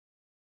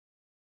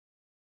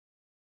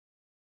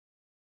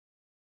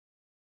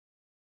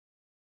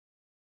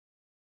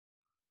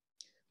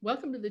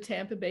Welcome to the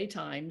Tampa Bay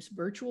Times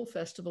Virtual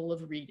Festival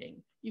of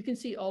Reading. You can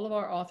see all of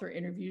our author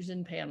interviews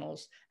and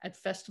panels at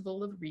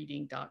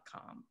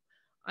festivalofreading.com.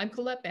 I'm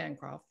Colette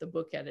Bancroft, the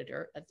book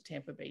editor at the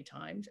Tampa Bay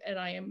Times, and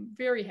I am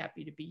very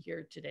happy to be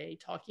here today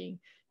talking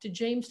to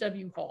James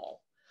W.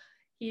 Hall.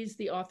 He's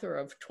the author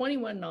of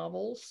 21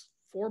 novels,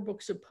 4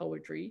 books of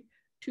poetry,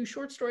 2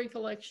 short story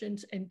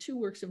collections, and 2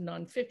 works of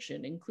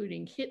nonfiction,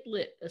 including Hit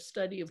Lit, a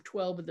study of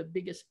 12 of the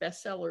biggest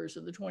bestsellers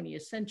of the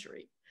 20th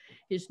century.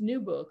 His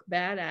new book,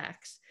 Bad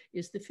Acts,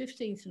 is the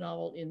 15th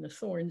novel in the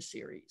Thorn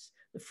series.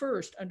 The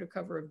first, Under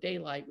Cover of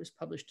Daylight, was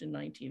published in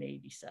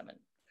 1987.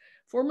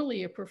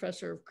 Formerly a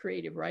professor of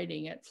creative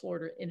writing at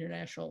Florida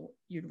International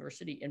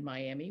University in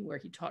Miami, where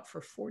he taught for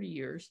 40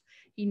 years,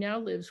 he now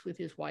lives with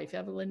his wife,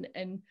 Evelyn,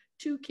 and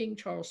 2 King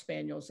Charles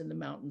Spaniels in the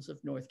mountains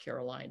of North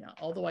Carolina.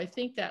 Although I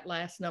think that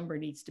last number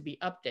needs to be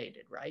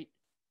updated, right?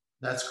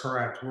 That's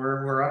correct.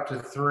 We're up to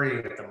 3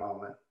 at the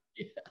moment.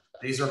 Yeah.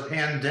 These are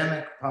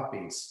pandemic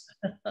puppies.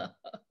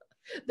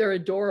 They're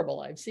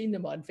adorable. I've seen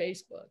them on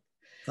Facebook.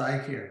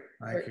 Thank you.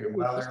 Thank you.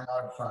 Well, they're a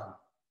lot of fun.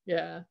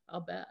 Yeah,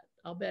 I'll bet.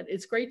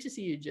 It's great to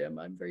see you, Jim.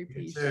 I'm very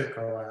pleased. You too,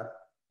 Colette.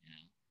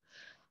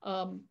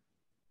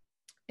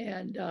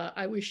 Yeah.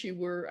 I wish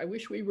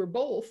we were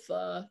both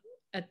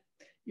at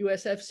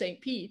USF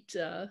St. Pete.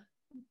 You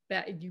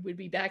would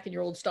be back in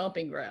your old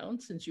stomping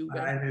ground since you.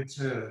 I do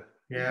too.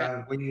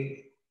 Yeah,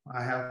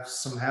 I have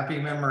some happy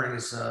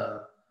memories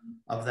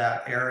of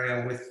that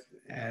area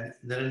and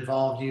that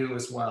involved you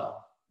as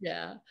well.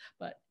 Yeah,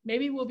 but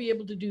maybe we'll be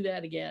able to do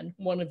that again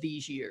one of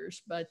these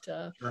years. But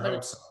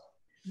hope so.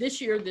 This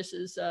year, this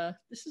is a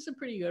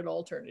pretty good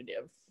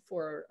alternative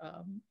for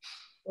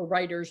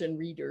writers and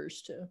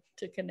readers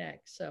to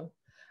connect. So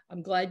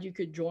I'm glad you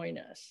could join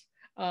us.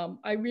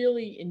 I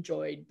really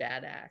enjoyed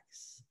Bad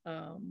Acts,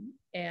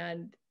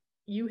 and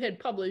you had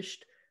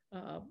published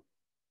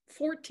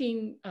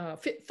 13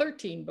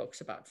 books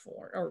about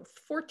Thorn, or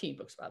 14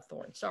 books about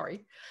Thorn,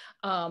 sorry.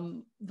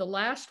 The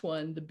last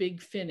one, The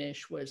Big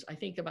Finish, was I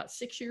think about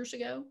 6 years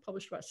ago,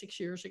 published about 6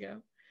 years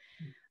ago.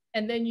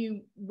 And then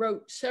you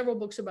wrote several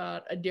books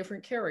about a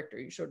different character.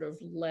 You sort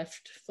of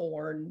left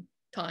Thorn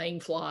tying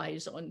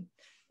flies on,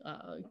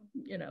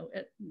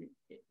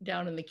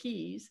 down in the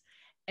Keys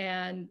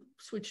and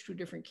switched to a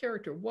different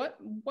character. What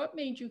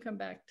made you come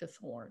back to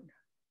Thorn?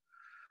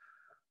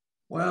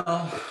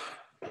 Well,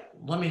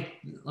 let me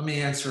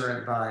answer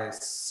it by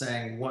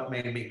saying what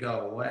made me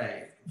go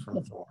away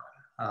from Thorn.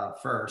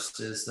 First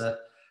is that,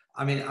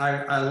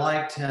 I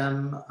liked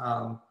him.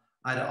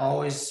 I'd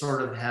always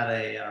sort of had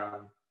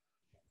a,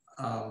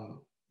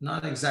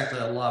 not exactly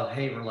a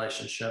love-hate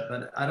relationship,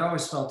 but I'd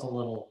always felt a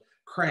little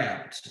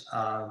cramped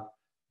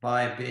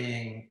by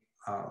writing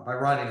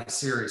a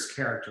series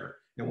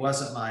character. It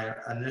wasn't my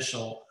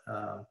initial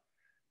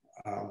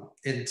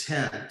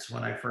intent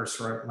when I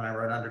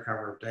wrote Under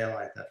Cover of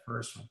Daylight, that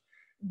first one.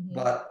 Mm-hmm.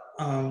 But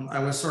I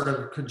was sort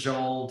of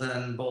cajoled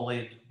and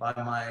bullied by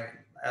my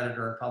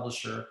editor and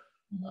publisher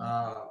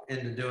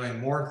into doing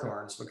more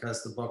Thorns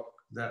because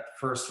that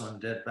first one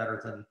did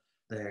better than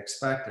they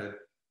expected.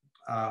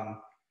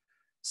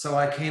 So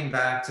I came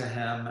back to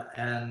him,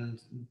 and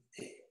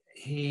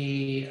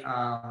he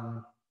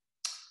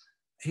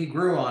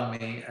grew on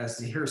me as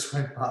the years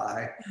went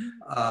by.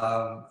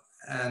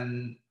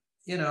 And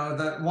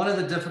one of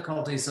the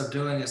difficulties of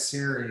doing a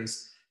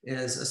series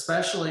is,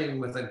 especially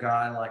with a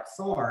guy like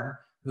Thorn,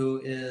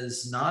 who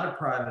is not a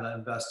private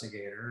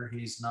investigator,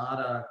 he's not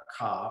a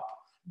cop,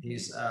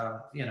 he's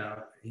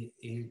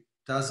he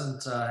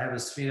doesn't have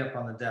his feet up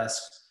on the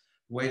desk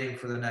waiting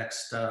for the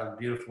next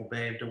beautiful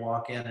babe to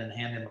walk in and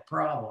hand him a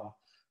problem.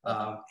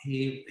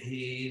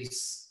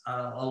 He's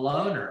a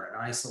loner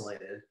and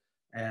isolated,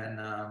 and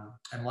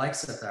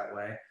likes it that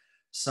way.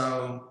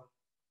 So,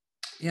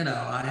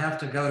 I have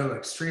to go to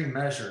extreme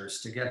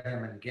measures to get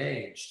him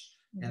engaged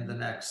in the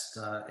next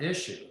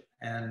issue.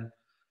 And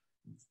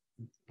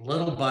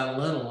little by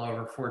little,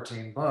 over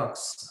 14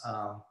 books,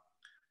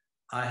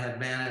 I had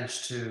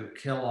managed to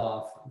kill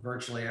off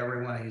virtually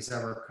everyone he's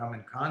ever come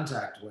in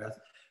contact with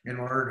in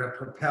order to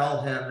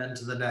propel him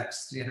into the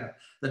next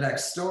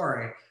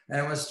story. And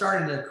it was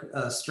starting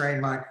to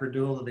strain my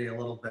credulity a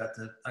little bit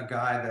that a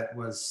guy that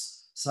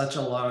was such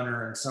a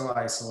loner and so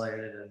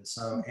isolated and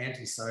so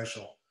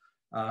antisocial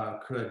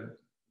could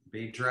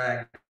be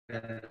dragged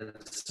into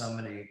so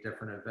many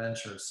different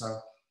adventures.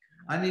 So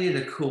I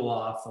needed to cool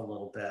off a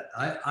little bit.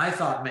 I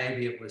thought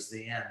maybe it was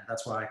the end.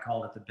 That's why I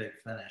called it The Big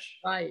Finish.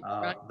 Right.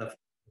 The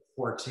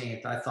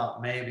 14th. I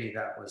thought maybe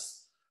that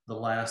was the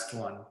last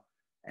one.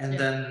 And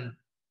then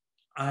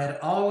I had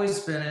always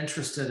been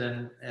interested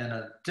in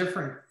a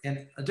different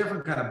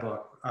kind of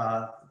book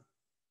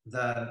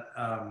that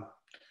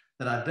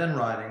I've been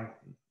writing,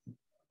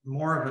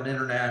 more of an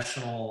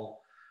international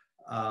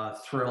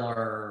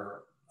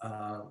thriller,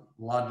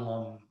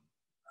 Ludlum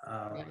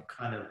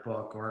kind of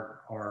book,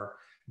 or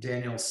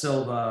Daniel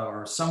Silva,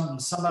 or something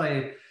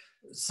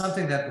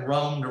that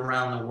roamed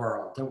around the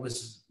world that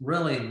was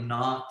really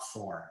not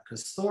Thorn,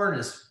 because Thorn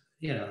is,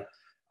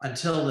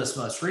 until this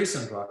most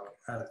recent book,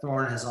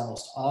 Thorn has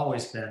almost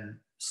always been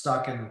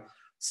stuck in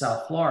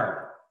South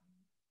Florida.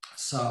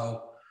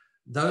 So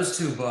those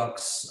two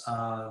books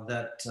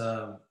that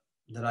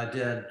I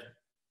did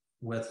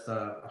with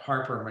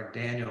Harper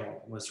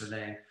McDaniel was her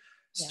name,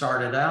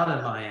 started out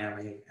in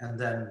Miami and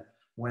then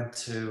went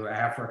to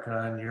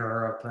Africa and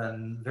Europe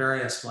and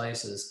various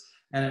places.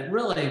 And it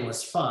really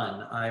was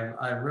fun.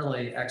 I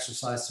really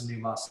exercised some new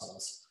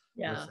muscles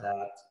with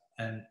that.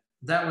 And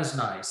that was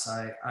nice.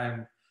 I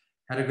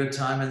had a good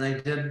time, and they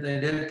did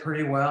it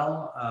pretty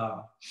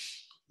well.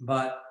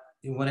 But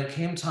when it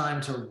came time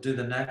to do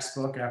the next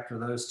book after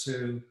those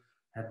two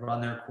had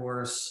run their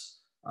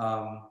course,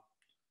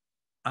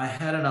 I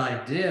had an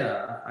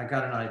idea. I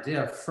got an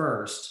idea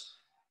first,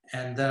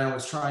 and then I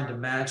was trying to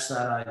match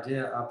that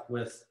idea up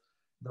with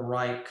the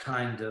right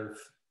kind of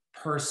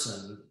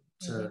person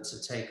to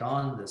take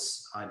on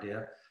this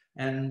idea.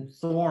 And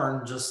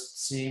Thorn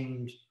just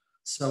seemed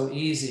so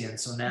easy and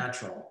so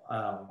natural.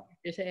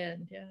 His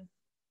hand,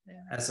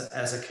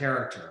 as a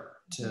character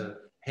to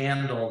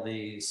handle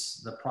the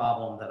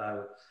problem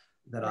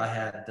that I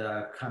had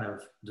kind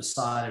of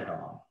decided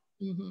on.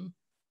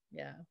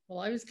 Yeah. Well,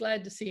 I was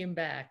glad to see him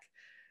back.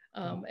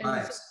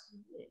 Nice.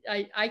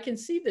 I can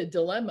see the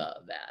dilemma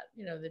of that,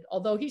 you know, that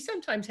although he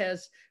sometimes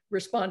has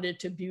responded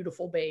to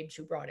beautiful babes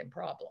who brought him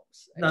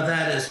problems. No,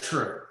 that is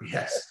true.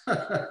 Yes.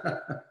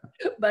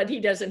 But he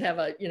doesn't have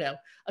a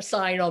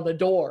sign on the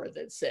door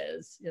that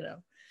says,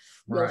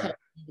 we'll have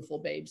beautiful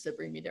babes that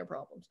bring me their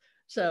problems.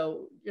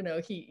 So,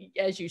 he,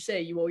 as you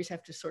say, you always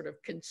have to sort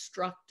of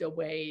construct a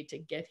way to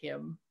get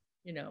him,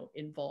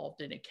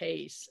 involved in a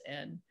case.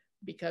 And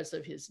because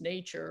of his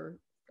nature,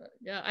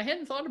 I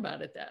hadn't thought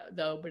about it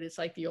though, but it's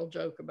like the old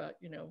joke about,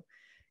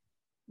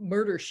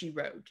 Murder, She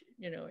Wrote,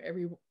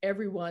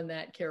 everyone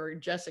that character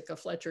Jessica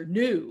Fletcher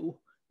knew,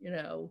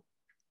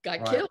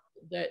 got killed.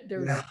 That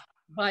there's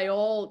by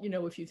all,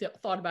 if you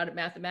thought about it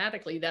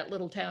mathematically, that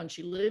little town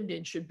she lived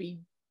in should be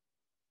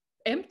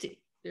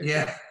empty.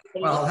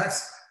 Well,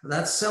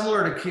 that's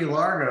similar to Key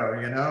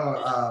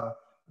Largo,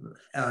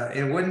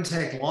 it wouldn't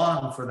take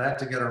long for that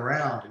to get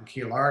around in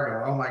Key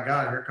Largo. Oh my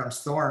God, here comes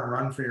Thorn,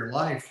 run for your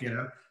life,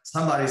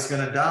 somebody's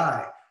gonna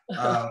die.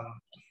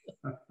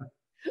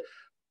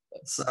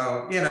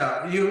 So,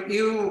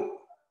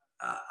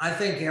 I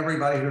think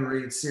everybody who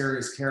reads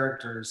series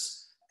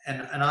characters,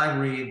 and I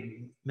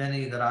read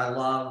many that I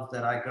love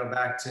that I go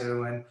back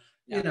to, and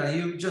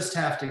you just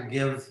have to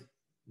give,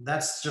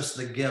 that's just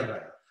the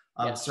given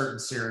of certain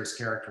series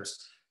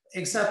characters.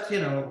 Except,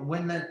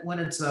 when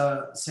it's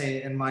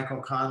say in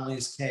Michael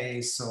Connelly's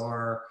case,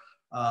 or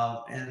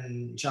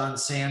in John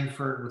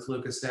Sanford with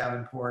Lucas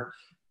Davenport,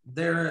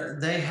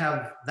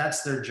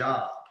 that's their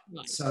job.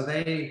 So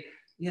they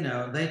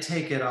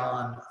take it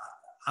on.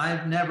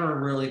 I've never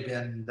really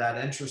been that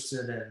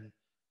interested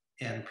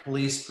in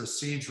police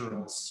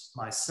procedurals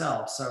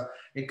myself. So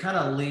it kind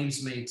of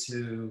leads me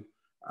to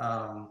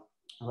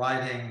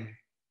writing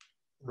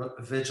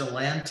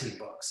vigilante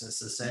books.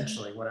 Is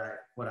essentially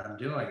what I'm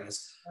doing,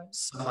 is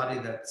somebody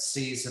that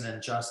sees an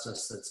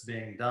injustice that's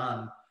being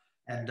done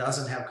and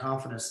doesn't have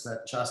confidence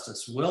that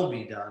justice will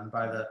be done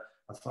by the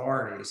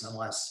authorities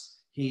unless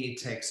he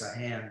takes a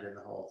hand in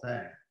the whole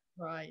thing.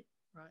 Right.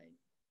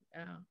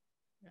 Yeah,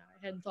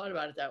 I hadn't thought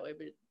about it that way,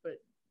 but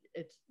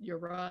you're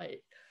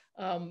right.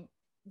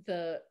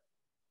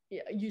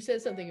 You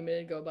said something a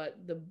minute ago about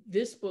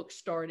this book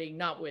starting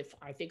not with,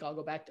 I think I'll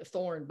go back to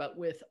Thorn, but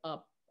with a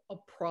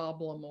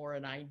problem or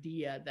an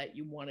idea that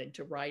you wanted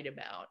to write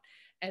about.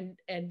 And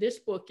this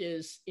book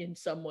is in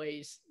some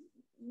ways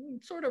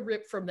sort of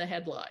ripped from the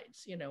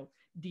headlines,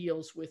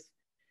 deals with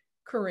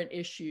current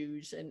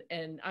issues.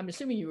 And I'm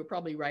assuming you were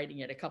probably writing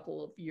it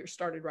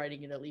started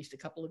writing it at least a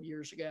couple of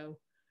years ago.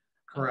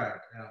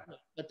 Correct. Yeah.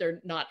 But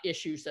they're not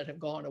issues that have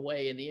gone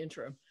away in the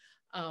interim.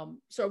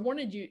 So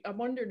I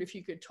wondered if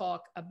you could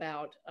talk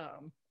about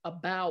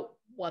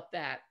what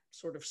that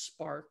sort of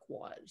spark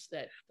was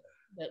that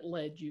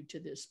led you to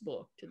this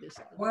book,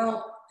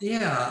 Well,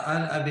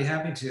 yeah, I'd be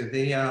happy to.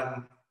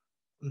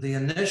 The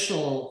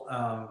initial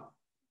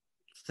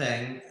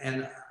thing,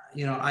 and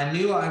I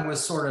knew I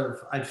was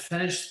I'd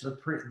finished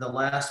the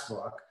last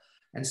book,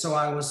 and so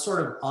I was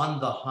sort of on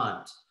the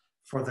hunt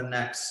for the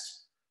next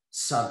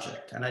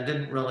subject, and I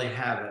didn't really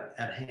have it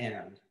at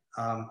hand.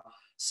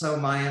 So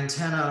my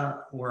antennae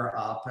were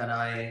up, and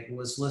I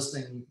was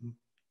listening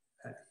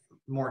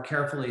more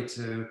carefully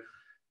to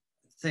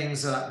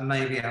things that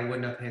maybe I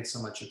wouldn't have paid so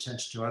much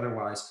attention to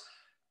otherwise.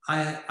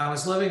 I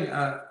was living,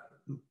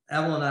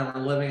 Evelyn and I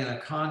were living in a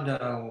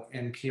condo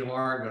in Key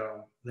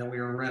Largo that we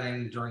were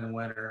renting during the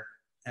winter.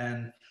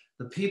 And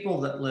the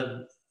people that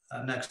lived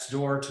next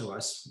door to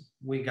us,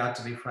 we got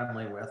to be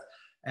friendly with.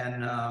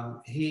 And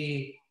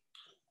I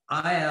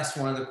asked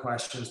one of the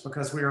questions,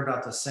 because we were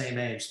about the same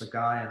age, the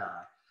guy and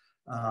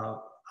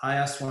I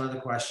asked one of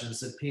the questions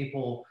that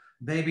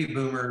baby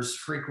boomers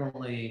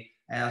frequently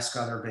ask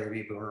other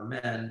baby boomer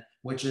men,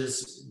 which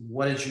is,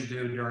 what did you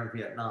do during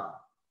Vietnam?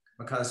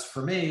 Because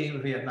for me,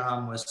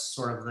 Vietnam was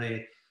sort of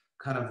the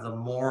kind of the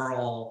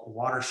moral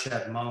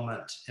watershed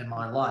moment in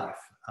my life,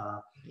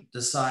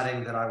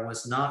 deciding that I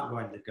was not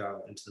going to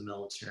go into the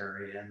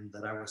military and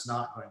that I was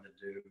not going to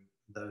do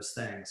those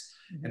things.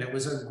 And it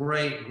was a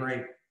great,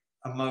 great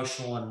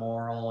emotional and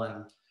moral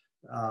and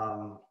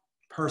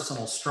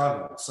personal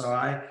struggle. So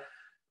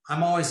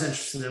I'm always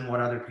interested in what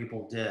other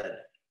people did.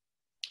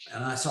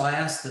 And so I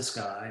asked this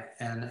guy,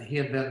 and he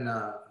had been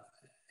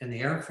in the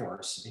Air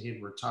Force. He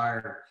had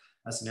retired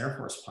as an Air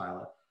Force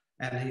pilot.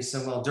 And he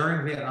said, well,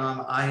 during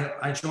Vietnam,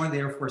 I joined the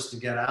Air Force to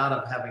get out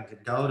of having to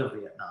go to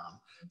Vietnam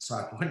so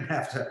I wouldn't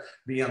have to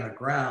be on the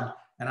ground.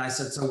 And I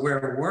said, so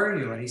where were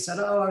you? And he said,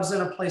 oh, I was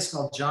in a place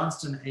called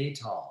Johnston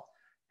Atoll.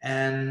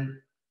 And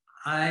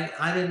I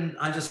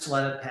just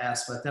let it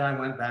pass. But then I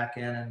went back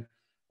in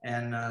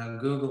and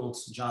Googled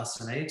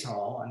Johnston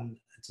Atoll and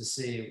to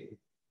see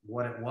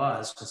what it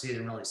was, because he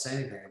didn't really say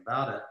anything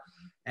about it.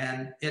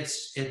 And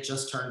it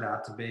just turned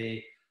out to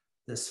be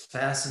this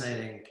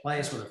fascinating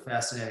place with a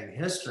fascinating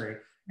history.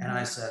 And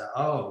I said,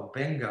 oh,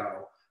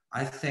 bingo,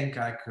 I think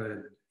I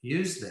could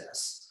use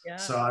this. Yeah.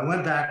 So I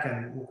went back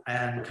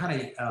and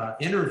kind of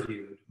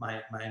interviewed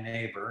my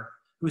neighbor,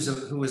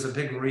 who was a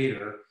big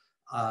reader.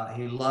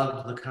 He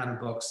loved the kind of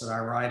books that I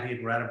write.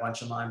 He'd read a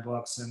bunch of my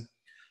books. And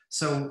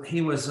so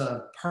he was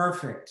a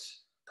perfect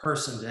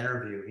person to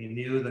interview. He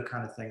knew the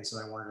kind of things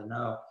that I wanted to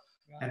know.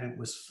 Yeah. And it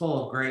was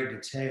full of great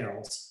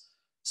details.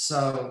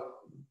 So,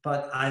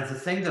 but the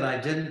thing that I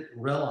didn't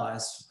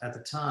realize at the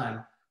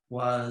time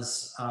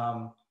was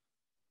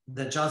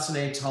that Johnston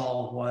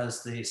Atoll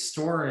was the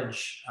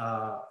storage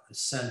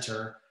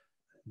center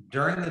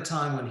during the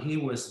time when he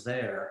was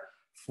there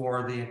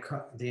for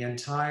the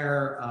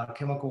entire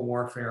chemical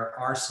warfare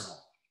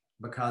arsenal,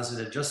 because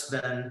it had just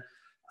been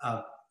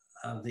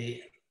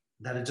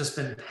that had just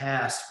been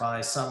passed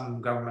by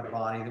some government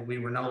body that we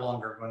were no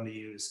longer going to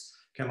use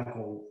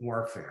chemical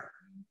warfare.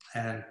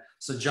 And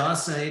so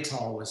Johnston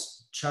Atoll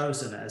was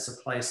chosen as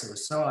a place that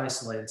was so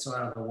isolated, so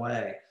out of the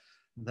way,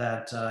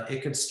 that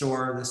it could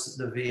store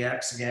the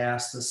VX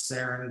gas, the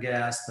sarin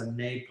gas, the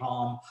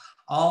napalm,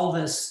 all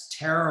this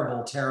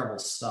terrible, terrible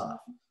stuff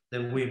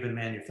that we've been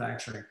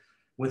manufacturing,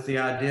 with the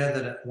idea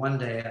that one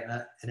day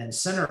an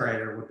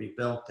incinerator would be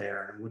built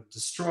there and would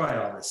destroy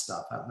all this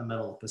stuff out in the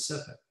middle of the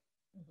Pacific.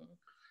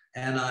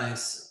 And I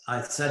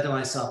said to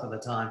myself at the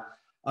time,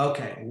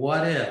 okay,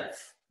 what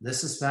if,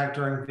 this is back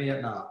during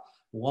Vietnam,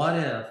 what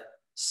if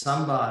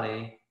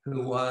somebody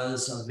who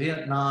was a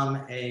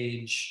Vietnam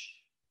age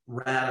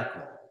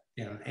radical,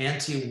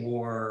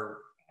 anti-war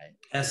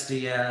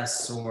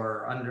SDS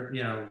or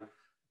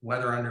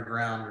Weather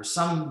Underground or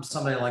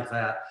somebody like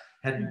that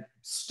had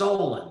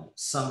stolen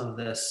some of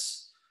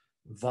this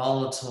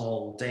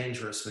volatile,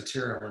 dangerous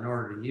material in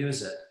order to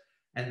use it,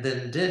 and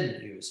then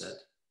didn't use it,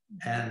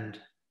 and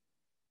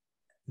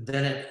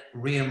then it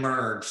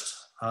reemerged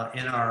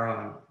in our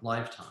own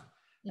lifetime.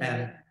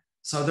 And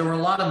so there were a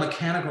lot of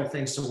mechanical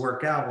things to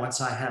work out once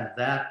I had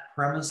that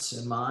premise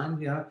in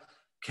mind.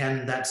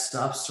 Can that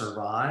stuff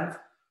survive?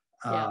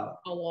 How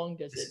long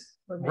does it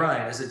remain?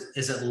 Right.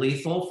 Is it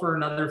lethal for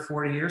another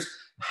 40 years?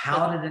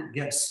 How did it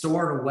get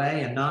stored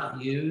away and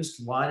not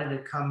used? Why did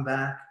it come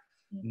back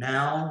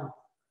now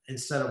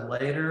instead of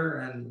later?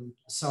 And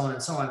so on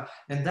and so on.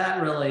 And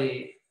that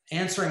really,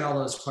 answering all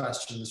those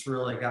questions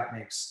really got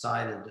me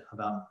excited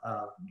about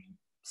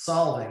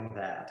solving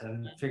that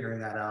and figuring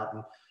that out,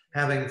 and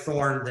having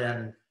Thorne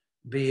then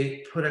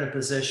be put in a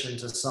position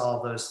to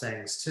solve those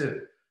things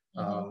too,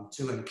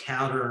 to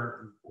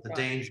encounter the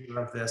danger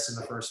of this in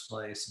the first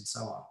place and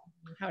so on.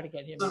 How to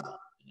get him involved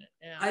in it.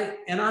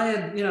 Yeah. I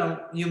had,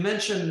 you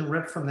mentioned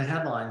ripped from the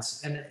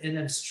headlines, and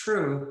it's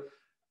true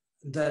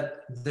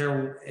that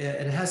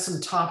it has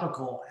some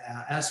topical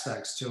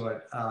aspects to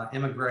it,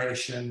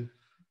 immigration,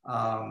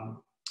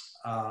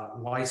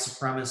 white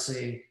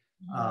supremacy,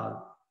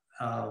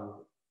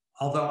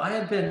 although I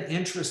had been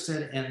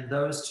interested in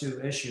those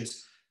two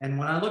issues. And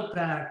when I look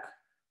back,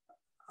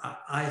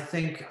 I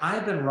think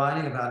I've been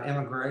writing about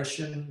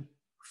immigration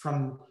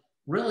from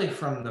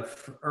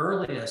the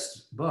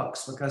earliest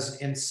books, because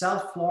in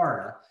South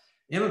Florida,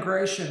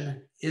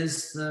 immigration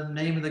is the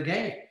name of the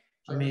game.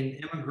 I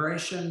mean,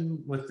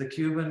 immigration with the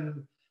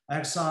Cuban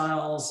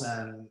exiles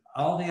and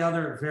all the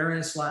other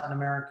various Latin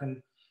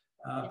American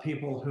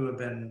people who have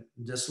been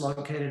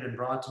dislocated and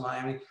brought to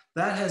Miami,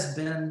 that has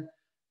been,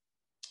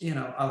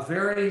 a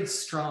very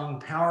strong,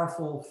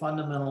 powerful,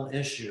 fundamental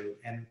issue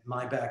in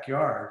my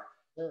backyard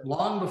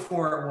long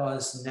before it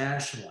was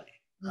nationally.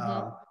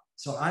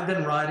 So I've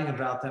been writing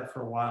about that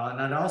for a while,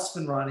 and I'd also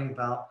been writing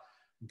about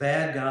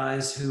bad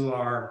guys who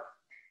are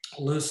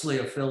loosely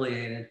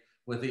affiliated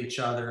with each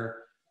other,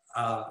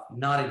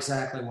 not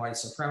exactly white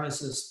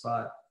supremacists,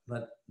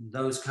 but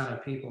those kind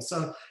of people.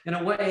 So in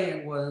a way,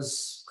 it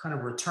was kind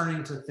of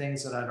returning to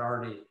things that I'd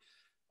already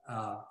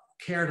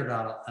cared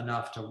about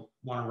enough to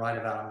want to write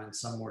about them in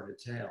some more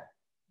detail.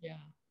 Yeah,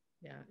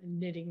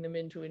 knitting them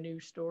into a new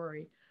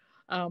story.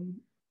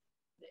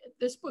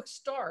 This book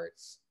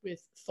starts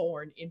with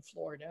Thorne in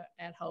Florida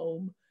at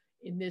home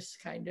in this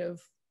kind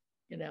of,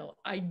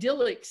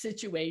 idyllic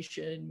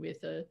situation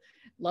with a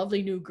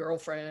lovely new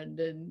girlfriend,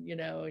 and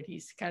and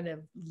he's kind of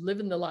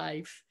living the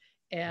life.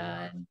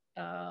 And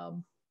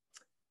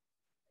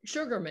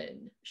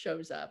Sugarman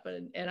shows up,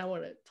 and I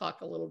want to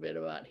talk a little bit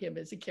about him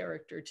as a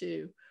character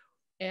too,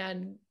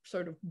 and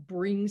sort of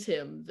brings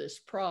him this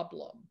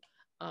problem,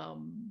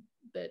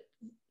 that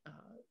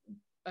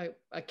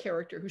a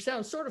character who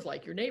sounds sort of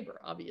like your neighbor,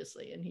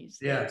 obviously, and he's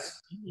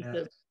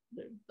the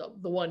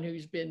one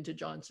who's been to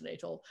Johnson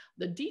Atoll.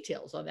 The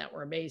details on that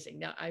were amazing.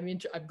 Now, I'm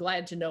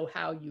glad to know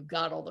how you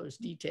got all those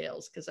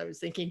details, because I was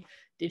thinking,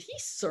 did he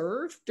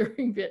serve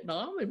during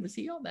Vietnam, and was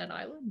he on that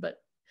island?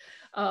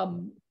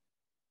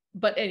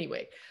 But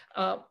anyway,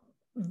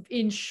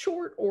 in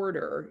short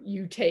order,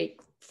 you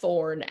take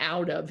Thorne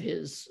out of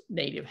his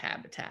native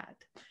habitat,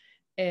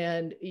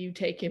 and you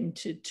take him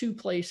to two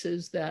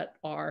places that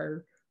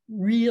are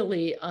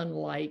really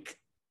unlike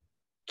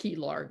Key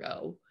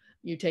Largo.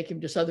 You take him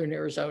to Southern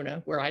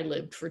Arizona, where I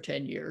lived for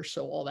 10 years.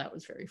 So all that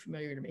was very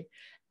familiar to me.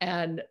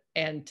 And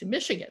to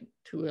Michigan,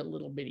 to a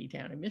little bitty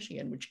town in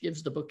Michigan, which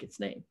gives the book its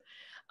name.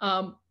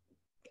 I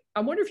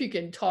wonder if you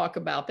can talk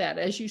about that.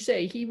 As you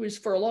say,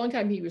 for a long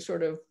time, he was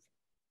sort of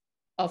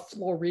a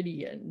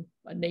Floridian,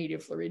 a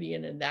native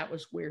Floridian, and that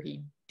was where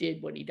he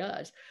did what he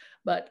does.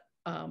 But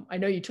I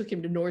know you took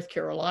him to North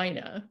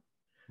Carolina.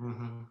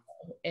 Mm-hmm.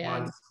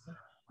 And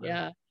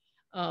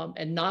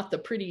and not the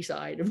pretty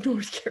side of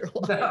North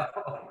Carolina.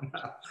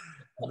 No.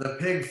 The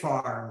pig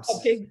farms. A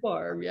pig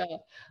farm, yeah.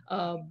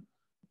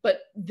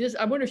 But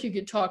I wonder if you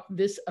could talk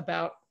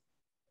about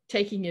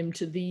taking him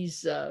to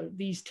these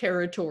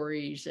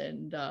territories,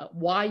 and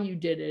why you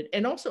did it,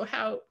 and also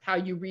how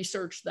you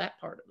researched that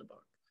part of the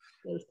book.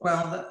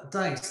 Well,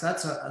 thanks.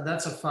 That's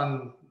a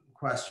fun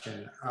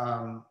question.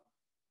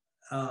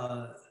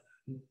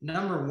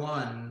 Number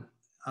one,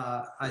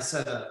 I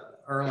said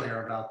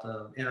earlier about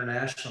the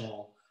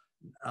international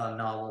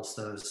novels,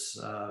 those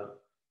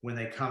When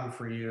They Come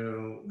For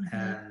You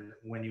and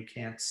When You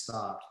Can't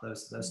Stop,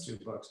 those two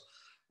books,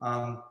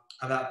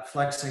 about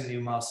flexing new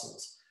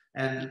muscles.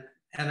 And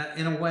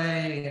in a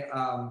way,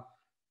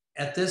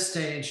 at this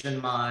stage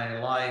in my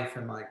life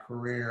and my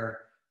career,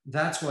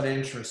 that's what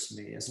interests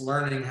me, is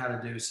learning how to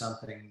do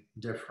something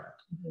different.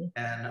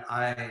 And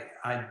I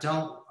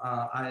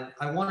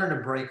wanted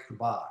to break the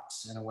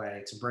box, in a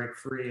way, to break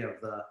free of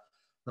the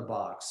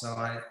box. So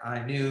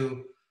I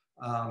knew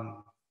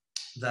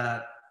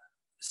that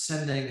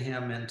sending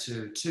him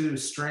into two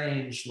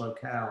strange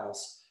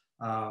locales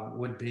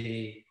would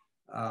be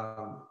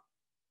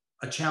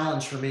a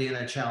challenge for me and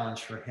a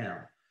challenge for him,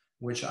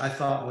 which I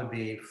thought would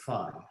be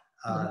fun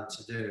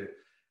to do.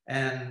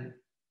 And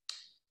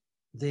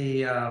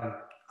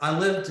I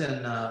lived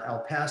in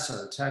El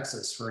Paso,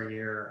 Texas for a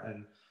year,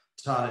 and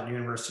taught at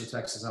University of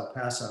Texas, El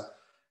Paso,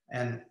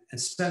 and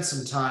spent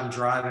some time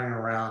driving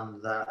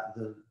around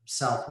the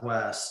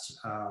Southwest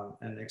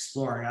and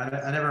exploring.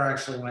 I never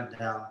actually went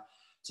down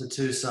to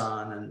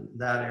Tucson and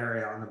that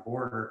area on the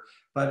border,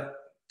 but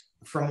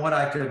from what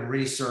I could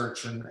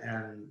research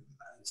and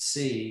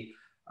see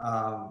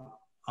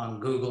on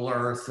Google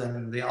Earth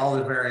and all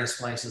the various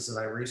places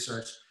that I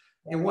researched,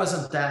 it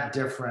wasn't that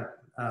different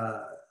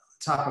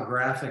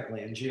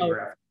topographically and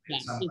geographically. Yeah,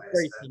 it's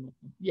very similar.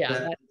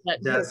 Yeah,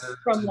 that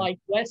from like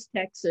West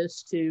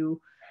Texas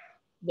to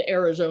the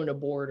Arizona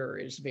border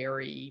is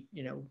very,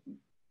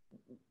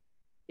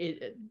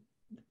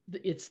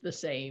 it's the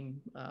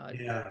same.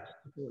 The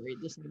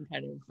same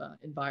kind of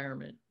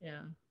environment.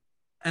 Yeah.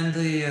 And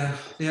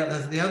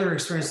the other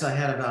experience I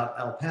had about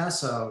El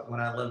Paso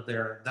when I lived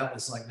there, that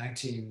was like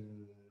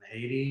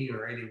 1980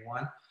 or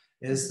 81,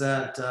 is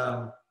that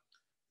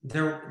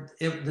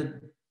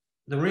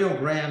the Rio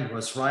Grande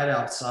was right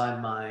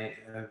outside my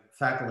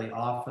faculty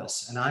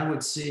office, and I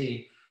would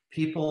see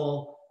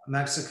people,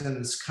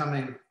 Mexicans,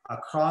 coming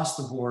across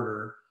the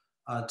border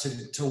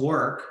to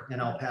work in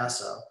El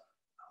Paso,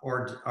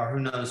 or who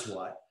knows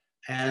what.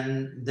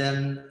 And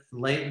then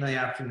late in the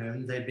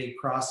afternoon, they'd be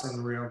crossing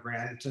the Rio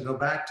Grande to go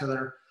back to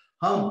their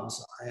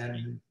homes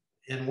in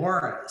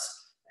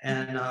Juarez.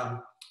 And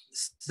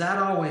that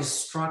always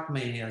struck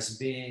me as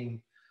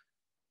being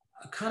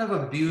kind of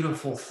a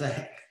beautiful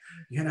thing,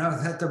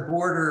 that the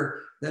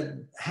border,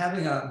 that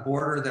having a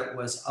border that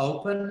was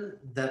open,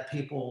 that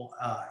people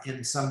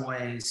in some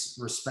ways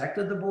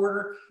respected the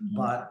border,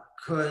 but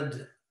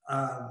could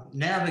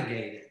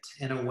navigate it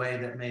in a way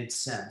that made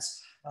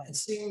sense. It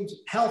seemed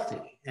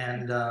healthy,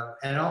 and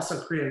it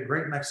also created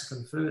great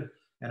Mexican food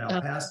in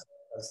El Paso,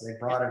 as they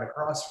brought it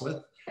across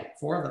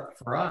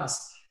for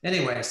us.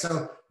 Anyway,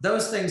 so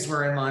those things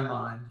were in my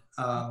mind,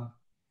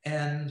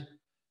 and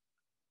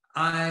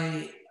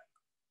I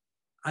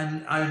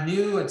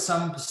knew at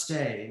some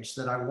stage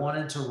that I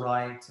wanted to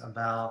write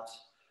about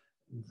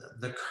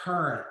that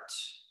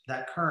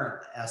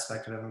current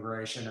aspect of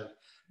immigration, of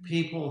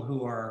people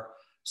who are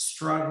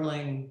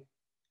struggling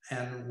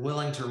and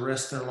willing to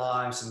risk their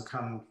lives and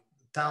come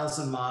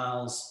 1,000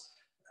 miles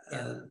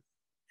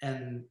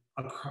and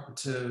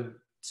to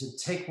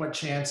take what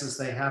chances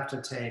they have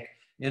to take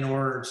in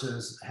order to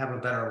have a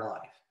better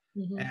life.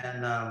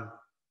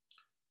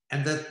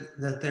 and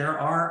that there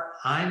are,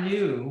 I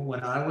knew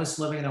when I was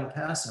living in El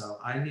Paso,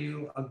 I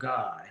knew a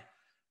guy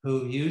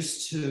who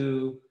used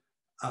to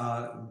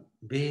uh,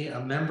 be a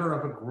member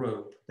of a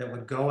group that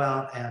would go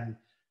out and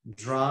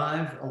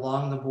drive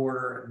along the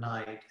border at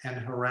night and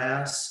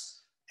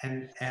harass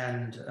and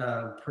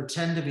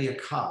pretend to be a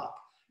cop,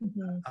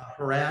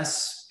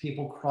 harass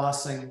people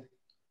crossing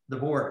the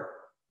border.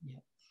 Yeah.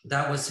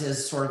 That was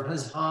his sort of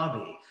his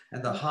hobby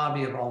and the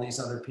hobby of all these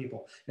other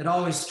people. It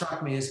always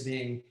struck me as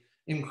being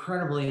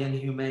incredibly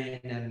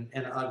inhumane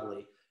and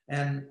ugly.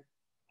 And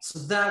so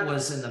that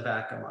was in the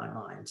back of my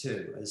mind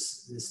too,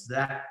 is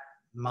that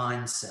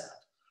mindset.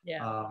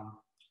 Yeah.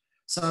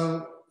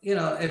 So, you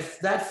know,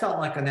 if that felt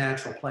like a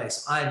natural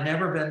place, I've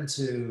been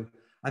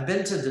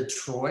to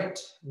Detroit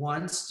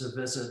once to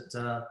visit,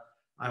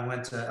 I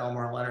went to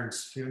Elmore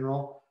Leonard's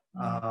funeral.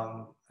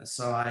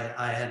 So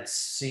I had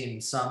seen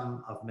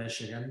some of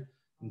Michigan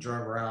and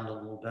drove around a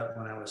little bit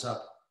when I was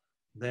up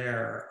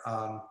there.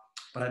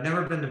 But I've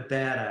never been to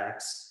Bad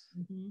Axe.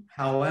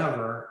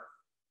 However,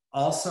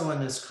 also in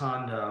this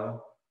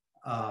condo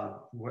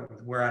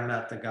where I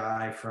met the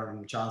guy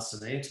from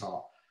Johnston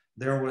Atoll,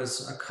 there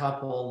was a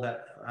couple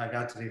that I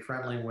got to be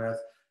friendly with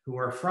who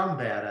were from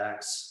Bad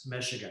Axe,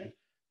 Michigan.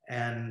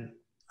 And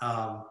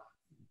I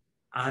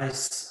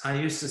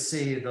used to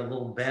see the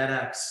little Bad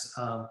Axe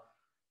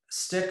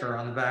sticker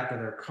on the back of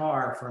their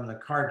car from the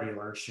car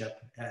dealership.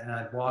 And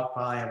I'd walk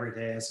by every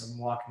day as I'm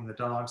walking the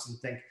dogs and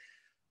think,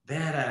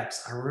 Bad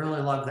Axe, I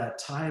really love that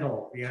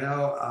title, you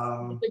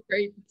know?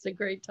 It's a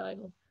great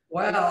title.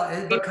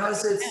 Well,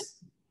 because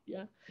it's,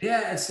 yeah,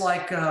 it's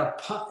like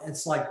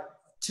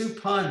two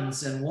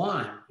puns in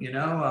one, you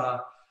know?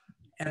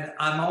 And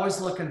I'm always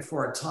looking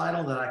for a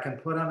title that I can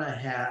put on a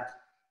hat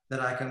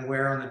that I can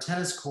wear on the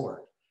tennis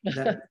court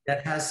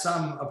that has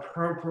some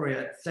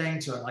appropriate thing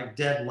to it, like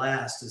Dead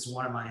Last is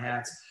one of my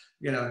hats.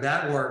 You know,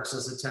 that works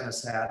as a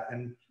tennis hat.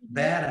 And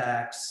Bad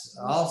Axe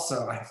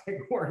also, I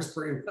think, works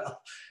pretty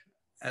well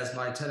as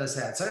my tennis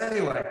hat. So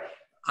anyway,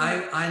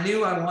 I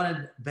knew I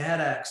wanted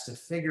Bad Axe to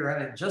figure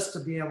in it just to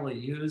be able to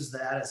use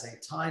that as a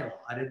title.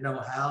 I didn't know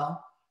how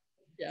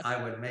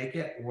I would make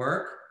it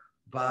work,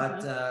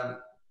 but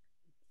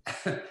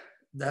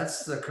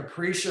that's the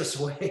capricious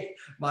way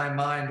my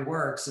mind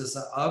works is,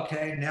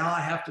 okay, now I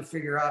have to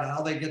figure out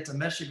how they get to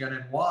Michigan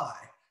and why.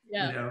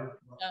 You know,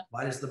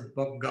 why does the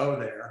book go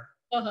there?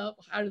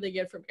 How do they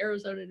get from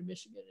Arizona to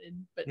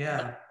Michigan? But it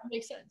all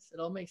makes sense.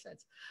 It all makes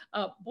sense.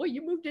 Boy,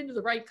 you moved into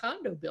the right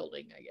condo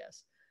building, I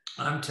guess.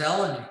 I'm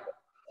telling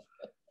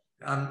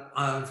you.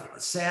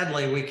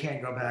 Sadly, we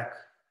can't go back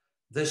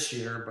this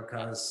year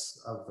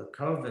because of the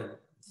COVID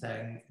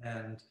thing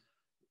and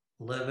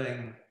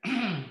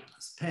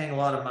paying a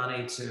lot of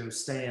money to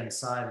stay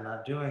inside and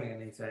not doing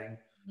anything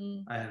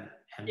and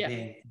being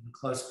in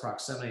close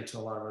proximity to a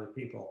lot of other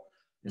people.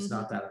 It's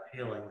not that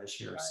appealing this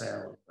year,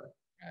 sadly. But.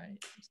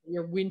 So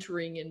you're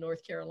wintering in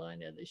North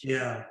Carolina this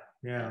year.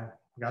 Yeah.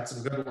 Got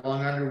some good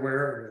long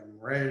underwear and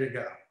ready to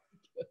go.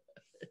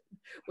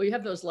 Well, you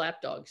have those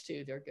lap dogs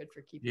too. They're good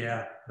for keeping.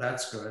 Yeah,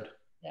 that's good.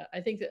 Yeah,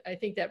 I think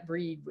that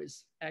breed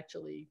was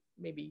actually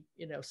maybe,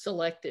 you know,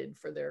 selected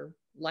for their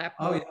lap.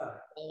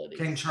 Qualities.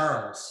 King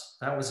Charles,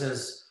 that was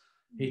his.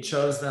 He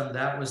chose them.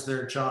 That was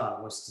their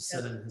job, was to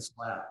sit in his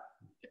lap.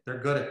 They're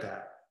good at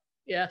that.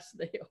 Yes,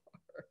 they are.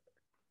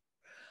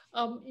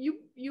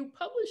 You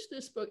published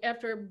this book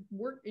after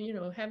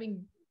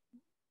having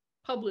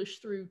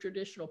published through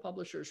traditional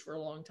publishers for a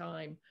long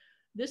time.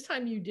 This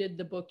time you did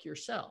the book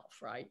yourself,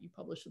 right? You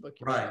published the book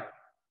yourself.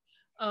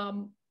 Right.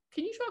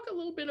 Can you talk a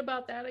little bit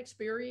about that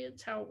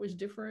experience, how it was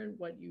different,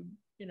 why you?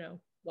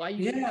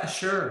 Yeah,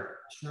 sure.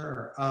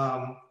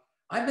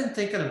 I've been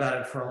thinking about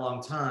it for a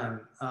long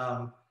time.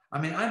 I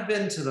mean, I've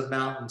been to the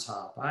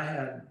mountaintop. I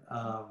had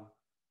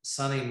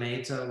Sonny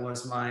Mehta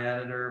was my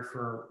editor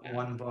for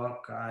one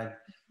book. I'd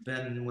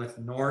been with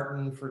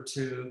Norton for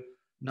 2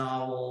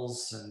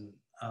 novels, and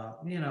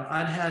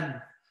I'd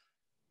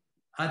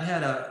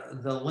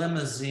had the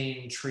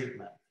limousine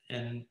treatment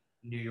in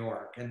New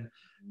York,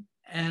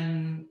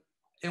 and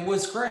it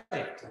was great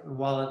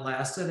while it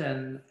lasted,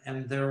 and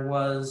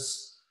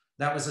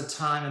that was a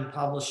time in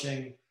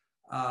publishing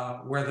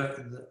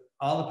where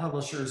all the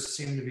publishers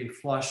seemed to be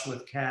flush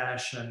with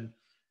cash, and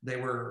they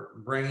were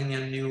bringing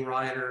in new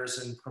writers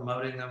and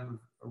promoting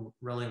them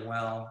really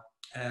well.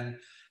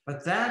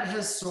 But that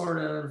has sort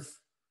of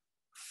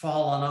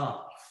fallen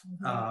off,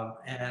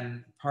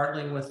 and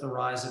partly with the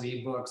rise of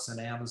ebooks and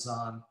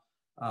Amazon.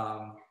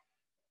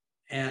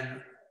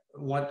 And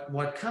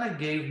what kind of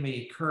gave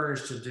me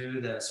courage to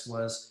do this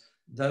was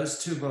those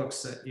 2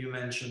 books that you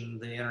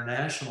mentioned, the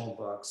international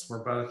books,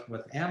 were both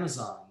with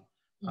Amazon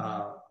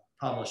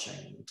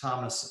publishing,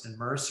 Thomas and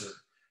Mercer.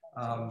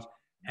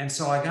 And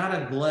so I got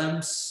a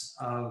glimpse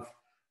of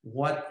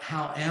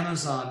how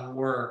Amazon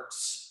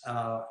works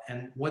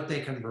and what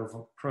they can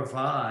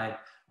provide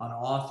an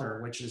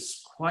author, which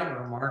is quite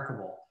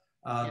remarkable.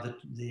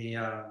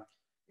 The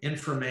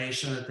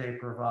information that they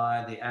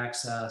provide, the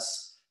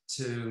access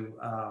to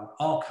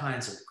all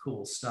kinds of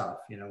cool stuff.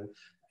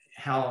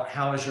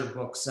 How is your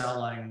book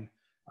selling?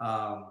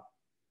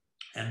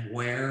 and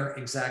where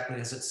exactly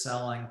is it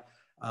selling.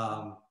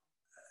 Um,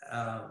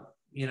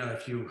 you know,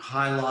 if you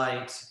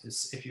highlight,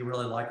 if you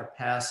really like a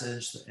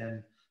passage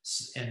in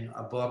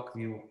a book,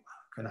 you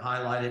can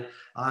highlight it.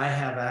 I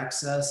have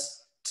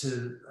access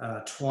to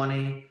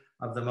 20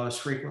 of the most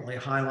frequently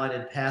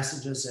highlighted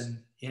passages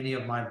in any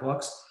of my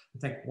books. I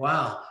think,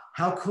 wow,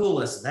 how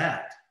cool is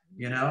that?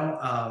 You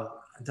know,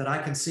 that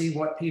I can see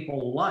what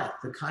people like,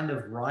 the kind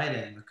of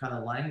writing, the kind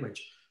of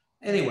language.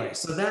 Anyway,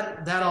 so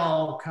that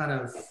all kind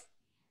of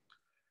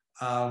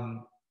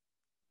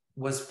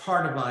was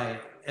part of my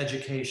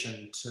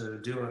education to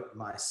do it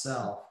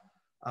myself.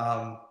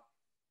 Um,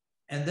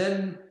 and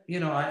then, you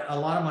know, a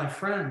lot of my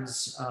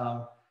friends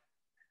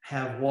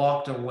have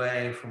walked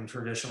away from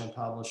traditional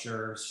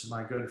publishers.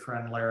 My good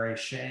friend Larry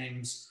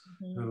Shames,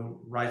 who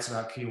writes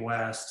about Key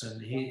West,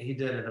 and he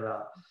did it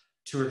about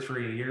 2 or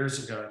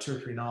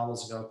 3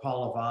 novels ago.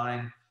 Paula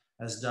Vine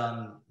has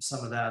done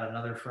some of that.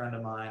 Another friend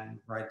of mine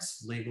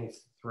writes legal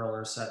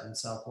thrillers set in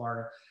South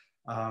Florida.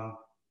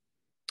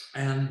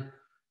 And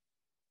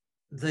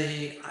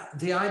the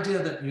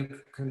idea that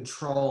you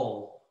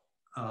control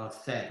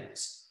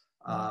things,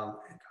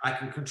 I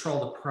can control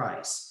the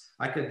price.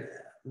 I could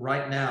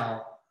right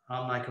now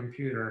on my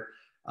computer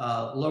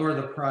lower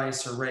the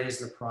price or raise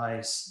the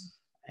price,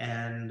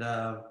 and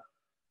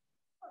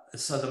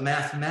so the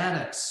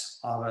mathematics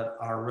of it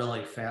are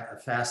really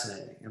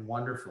fascinating and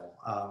wonderful.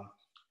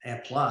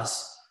 And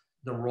plus,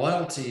 the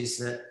royalties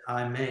that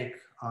I make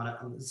on it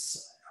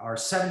are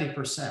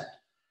 70%.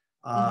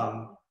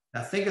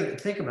 Now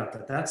think about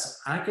that.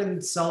 I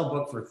can sell a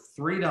book for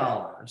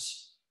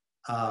 $3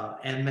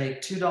 and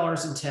make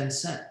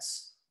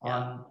 $2.10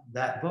 on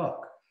that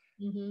book.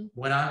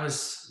 When I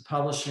was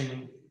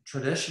publishing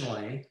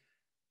traditionally,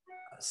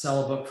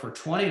 sell a book for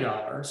 $20,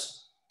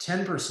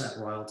 10%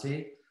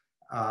 royalty,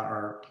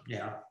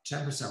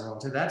 10%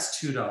 royalty.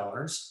 That's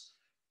 $2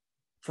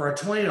 for a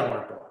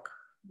 $20 book.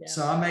 Yeah.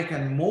 So I'm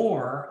making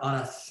more on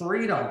a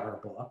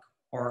 $3 book,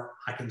 or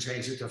I can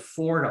change it to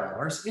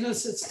 $4. You know,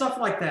 it's stuff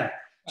like that.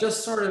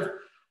 Just sort of,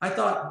 I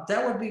thought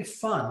that would be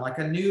fun, like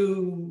a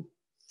new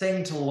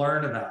thing to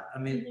learn about. I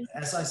mean,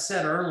 as I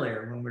said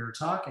earlier when we were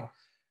talking,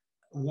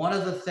 one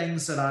of the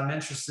things that I'm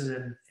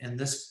interested in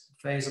this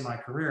phase of my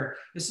career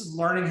is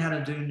learning how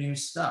to do new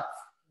stuff.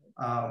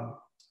 The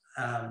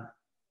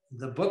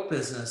book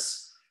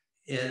business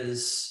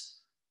it's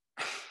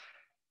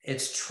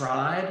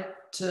tried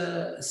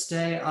to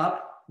stay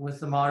up with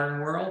the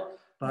modern world,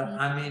 but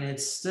I mean,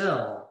 it's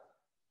still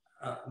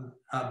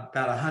about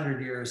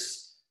 100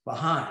 years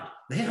behind.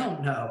 They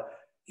don't know,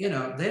 you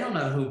know, they don't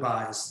know who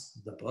buys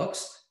the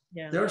books.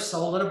 Yeah. They're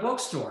sold at a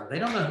bookstore. They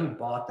don't know who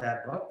bought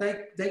that book.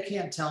 They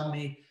can't tell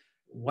me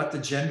what the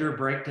gender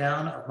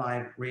breakdown of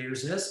my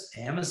readers is.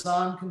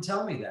 Amazon can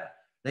tell me that.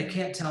 They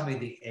can't tell me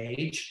the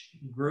age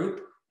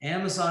group.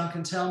 Amazon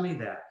can tell me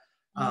that.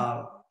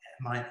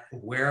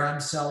 Where I'm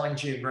selling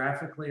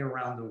geographically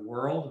around the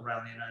world,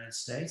 around the United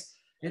States.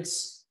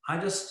 I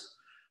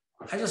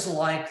just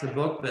like the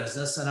book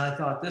business, and I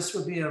thought this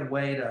would be a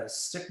way to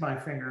stick my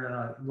finger in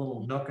a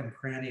little nook and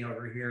cranny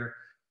over here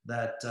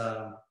that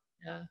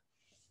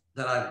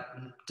that I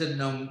didn't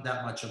know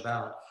that much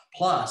about.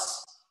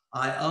 Plus,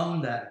 I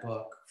own that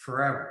book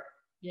forever.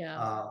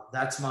 Yeah,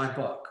 that's my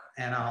book,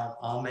 and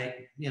I'll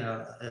make, you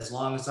know, as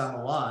long as I'm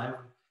alive,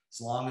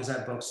 as long as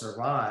that book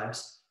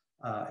survives,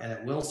 and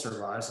it will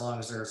survive as long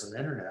as there's an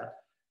internet.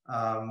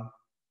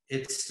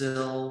 It's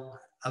still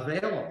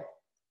available.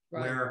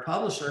 Right. Where a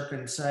publisher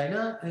can say,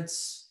 no,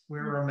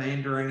 we're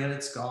remaindering it,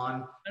 it's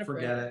gone,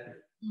 forget it,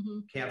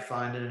 can't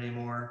find it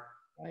anymore.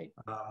 Right.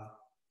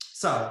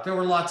 So there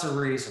were lots of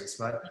reasons,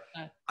 but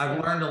I've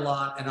learned a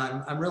lot, and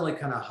I'm really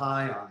kind of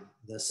high on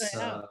this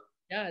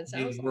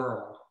new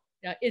world.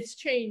 Yeah, it's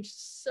changed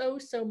so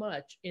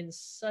much in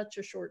such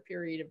a short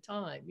period of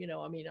time. You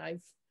know, I mean,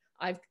 I've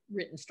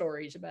written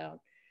stories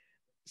about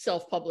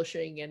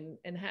self-publishing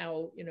and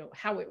how, you know,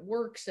 how it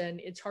works,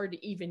 and it's hard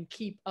to even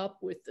keep up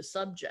with the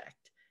subject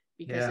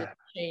because it's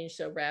changed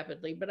so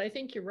rapidly. But I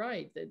think you're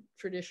right that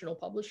traditional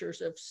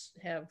publishers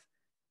have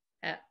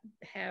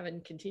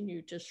and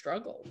continue to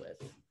struggle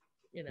with,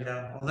 you know.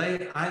 Yeah, well,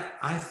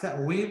 I thought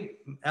Evelyn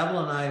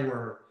and I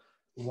were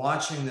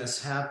watching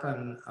this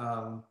happen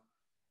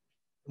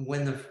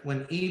when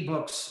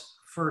ebooks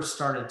first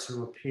started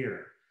to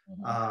appear.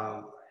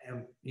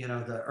 And you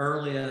know, the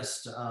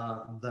earliest,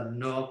 the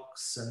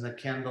Nooks and the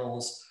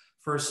Kindles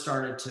first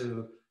started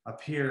to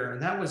appear,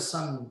 and that was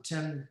some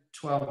 10,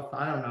 12,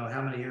 I don't know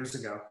how many years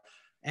ago.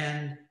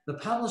 And the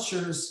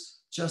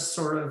publishers just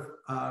sort of,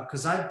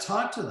 because I'd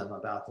talked to them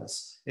about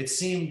this, it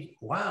seemed,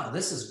 wow,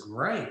 this is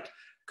great,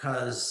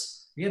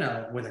 because, you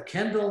know, with a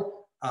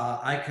Kindle,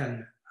 I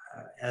can,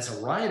 as a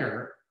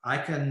writer, I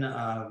can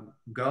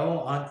go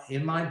on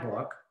in my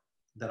book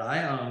that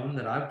I own,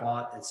 that I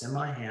bought, it's in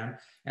my hand,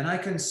 and I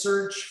can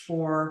search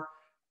for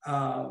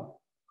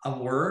a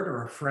word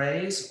or a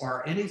phrase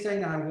or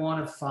anything I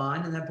want to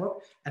find in that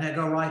book, and I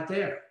go right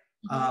there.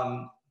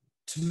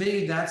 To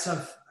me, that's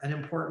an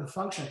important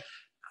function.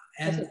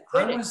 As a And I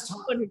critic, was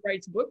someone who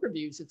writes book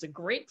reviews, it's a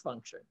great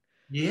function.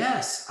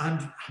 yes,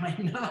 I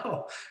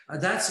know.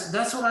 That's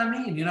what I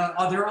mean. You know,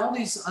 there are all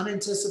these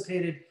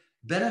unanticipated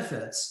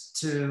benefits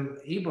to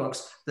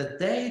ebooks that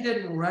they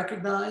didn't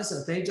recognize,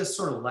 that they just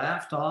sort of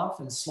laughed off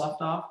and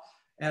sloughed off.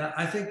 And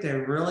I think they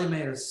really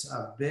made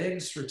a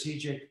big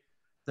strategic,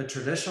 the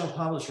traditional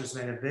publishers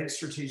made a big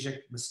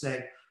strategic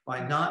mistake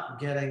by not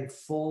getting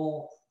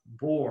full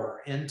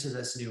bore into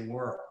this new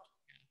world.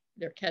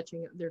 They're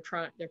catching, they're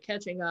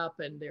catching up,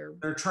 and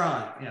They're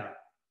trying, yeah.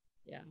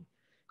 yeah,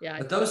 yeah.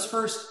 But those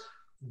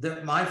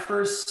my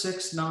first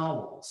 6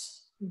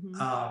 novels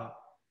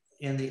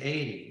in the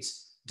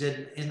 80s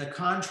in the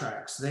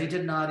contracts, they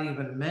did not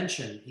even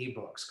mention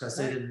ebooks because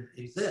they didn't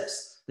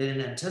exist. They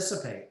didn't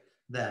anticipate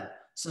them.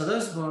 So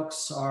those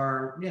books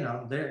are, you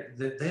know,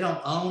 they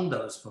don't own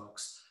those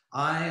books.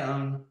 I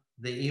own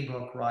the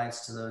ebook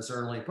rights to those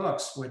early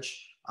books,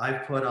 which I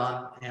put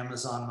on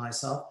Amazon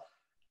myself.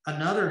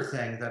 Another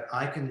thing that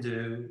I can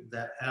do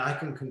and I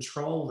can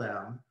control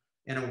them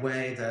in a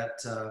way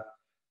that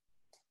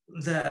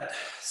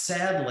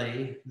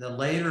sadly, the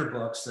later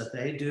books that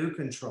they do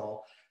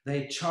control,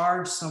 they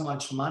charge so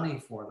much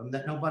money for them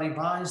that nobody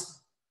buys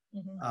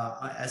them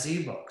as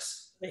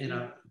ebooks. You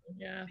know,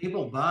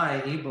 people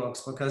buy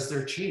ebooks because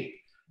they're cheap,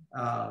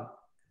 $3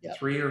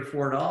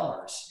 or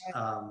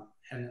 $4.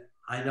 And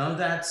I know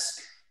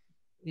that's,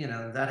 you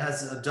know, that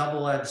has a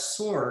double-edged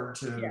sword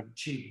to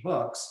cheap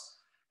books.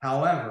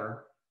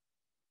 However,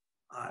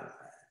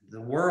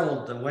 the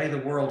way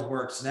the world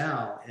works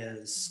now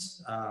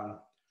is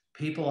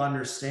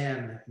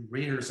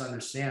readers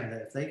understand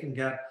that if they can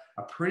get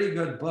a pretty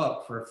good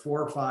book for $4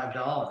 or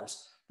 $5,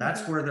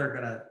 that's where they're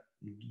going to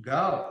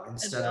go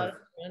instead of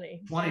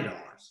 $20.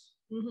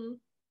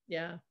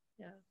 Yeah,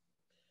 yeah,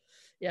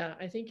 yeah.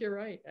 I think you're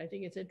right. I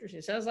think it's interesting.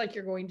 It sounds like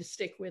you're going to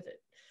stick with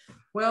it.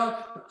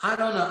 Well, I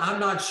don't know. I'm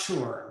not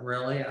sure,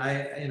 really.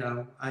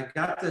 I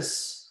got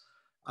this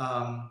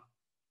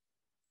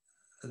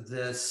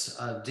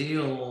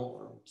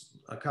deal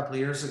a couple of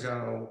years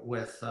ago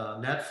with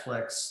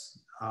Netflix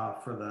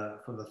for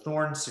the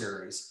Thorn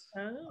series,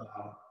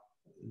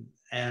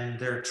 and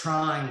they're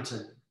trying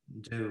to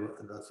do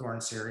the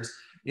Thorn series.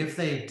 If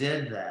they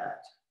did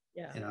that,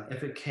 you know,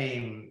 if it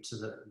came to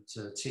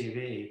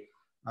TV,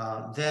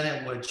 then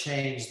it would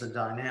change the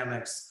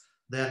dynamics.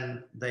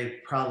 Then they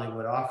probably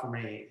would offer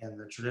me in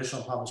the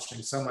traditional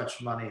publishing so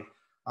much money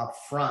up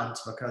front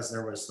because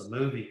there was the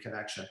movie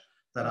connection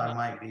that I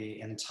might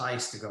be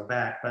enticed to go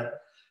back.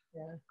 But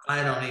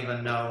I don't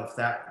even know if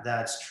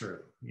that's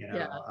true. You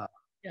know,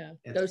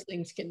 those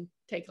things can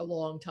take a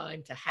long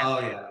time to happen. Oh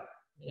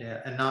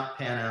yeah, and not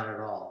pan out at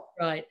all.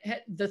 Right.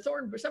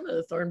 Some of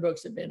the Thorn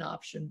books have been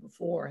optioned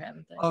before,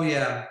 haven't they? Oh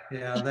yeah,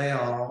 they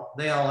all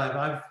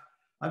have.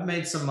 I've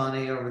made some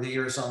money over the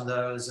years on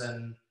those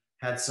and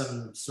had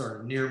some sort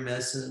of near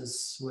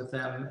misses with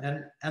them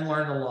and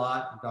learned a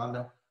lot. Gone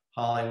to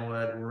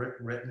Hollywood,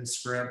 written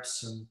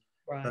scripts and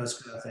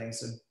those kind of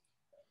things. And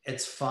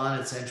it's fun,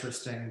 it's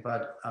interesting,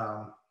 but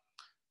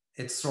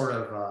it's sort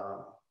of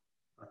a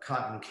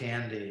cotton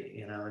candy,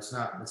 you know, it's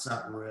not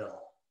real.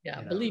 Yeah,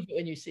 you know? Believe it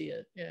when you see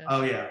it. Yeah.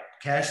 Oh yeah,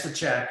 cash the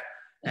check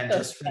and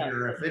just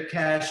figure if it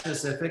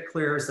cashes, if it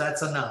clears,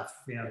 that's enough,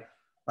 you know.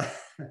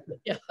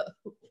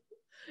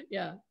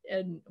 Yeah,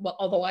 and well,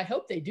 although I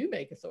hope they do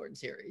make a Thorn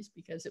series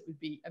because it would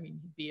be, I mean,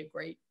 he'd be a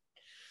great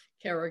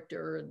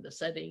character and the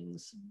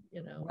settings,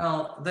 you know.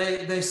 Well,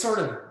 they sort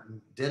of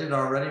did it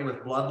already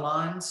with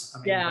Bloodlines. I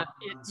mean,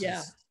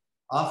 Bloodlines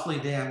awfully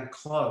damn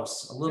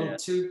close, a little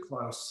too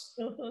close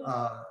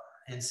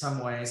in some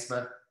ways,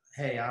 but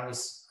hey, I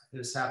was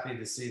happy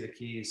to see the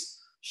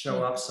Keys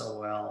show up so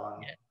well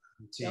on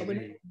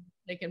TV.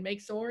 They can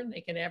make Thorn,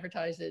 they can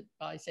advertise it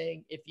by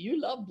saying, if you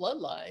love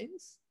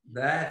Bloodlines.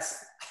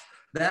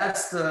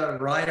 That's the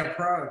right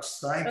approach.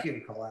 Thank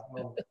you, Colette.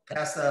 We'll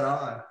pass that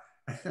on.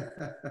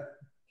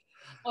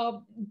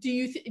 Do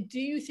you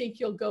think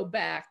you'll go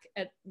back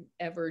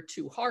ever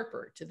to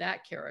Harper, to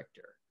that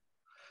character,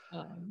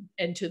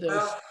 and to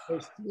those?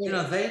 You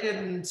know, they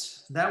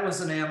didn't. That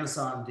was an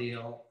Amazon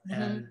deal,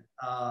 and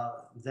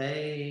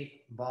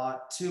they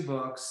bought 2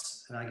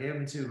 books, and I gave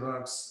them 2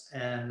 books,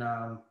 and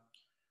I'll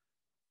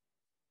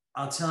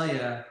tell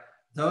you,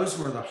 those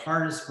were the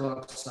hardest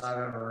books I've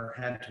ever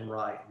had to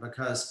write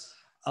because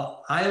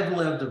I have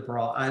lived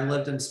abroad. I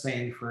lived in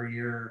Spain for a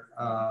year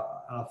on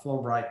a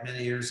Fulbright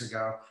many years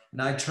ago, and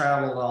I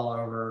traveled all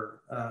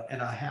over.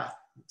 And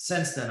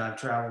since then I've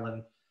traveled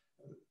in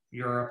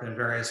Europe and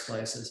various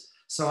places.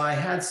 So I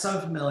had some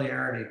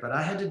familiarity, but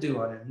I had to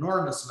do an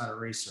enormous amount of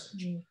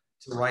research to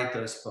write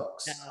those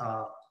books.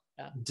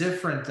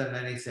 Different than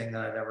anything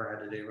that I'd ever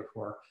had to do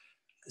before.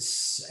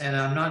 And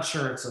I'm not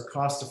sure it's a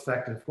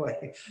cost-effective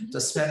way to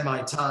spend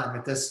my time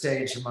at this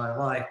stage of my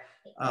life.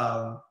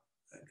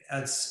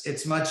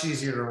 It's much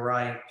easier to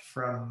write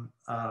from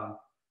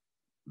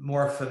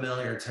more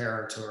familiar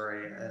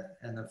territory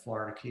in the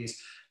Florida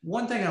Keys.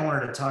 One thing I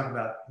wanted to talk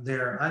about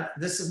there,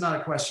 this is not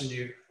a question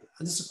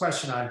this is a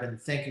question I've been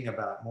thinking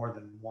about more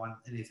than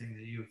anything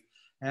that you've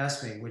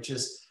asked me, which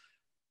is,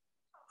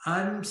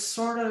 I'm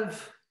sort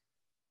of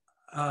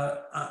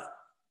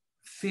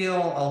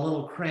feel a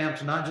little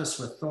cramped, not just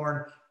with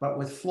Thorn, but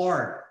with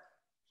Florida.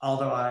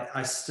 Although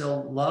I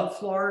still love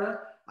Florida,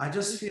 I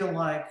just feel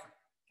like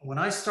when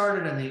I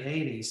started in the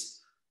 80s,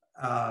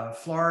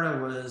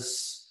 Florida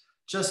was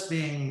just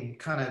being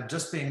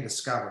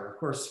discovered. Of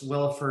course,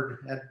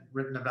 Williford had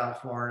written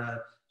about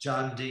Florida,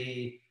 John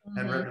Dee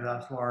had Mm-hmm. written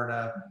about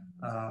Florida.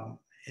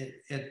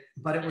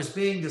 But it was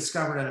being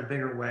discovered in a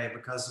bigger way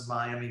because of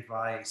Miami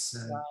Vice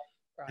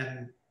Right.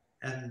 and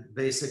and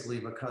basically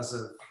because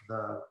of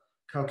the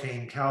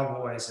cocaine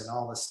cowboys and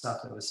all the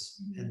stuff that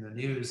was Mm-hmm. in the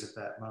news at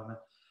that moment.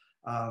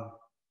 Um,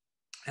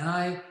 and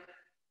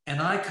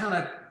I kind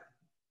of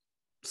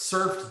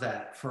surfed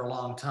that for a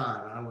long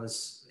time.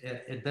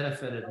 It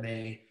benefited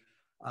me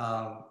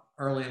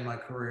early in my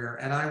career,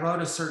 and I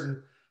wrote a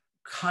certain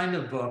kind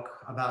of book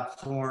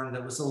about Thorn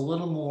that was a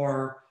little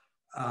more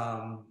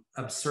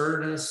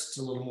absurdist,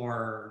 a little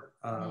more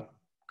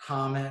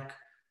comic,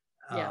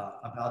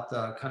 about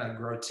the kind of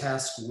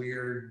grotesque,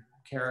 weird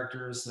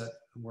characters that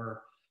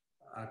were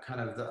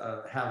kind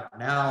of have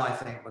now, I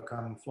think,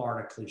 become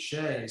Florida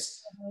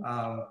cliches.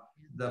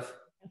 The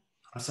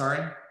I'm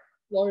sorry,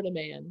 Florida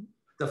Man.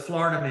 the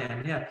Florida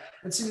Man, yeah.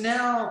 And so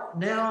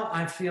now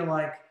I feel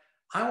like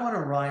I want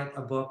to write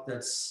a book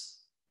that's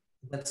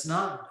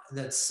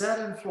set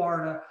in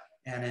Florida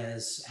and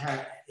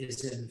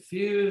is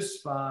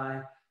infused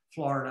by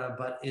Florida,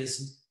 but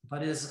is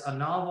a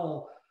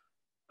novel,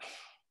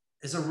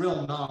 is a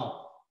real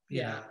novel,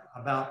 you know,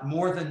 about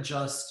more than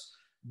just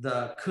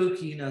the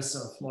kookiness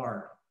of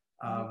Florida.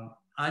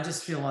 I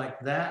just feel like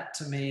that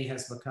to me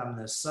has become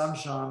this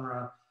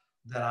subgenre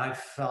that I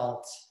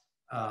felt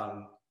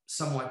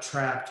somewhat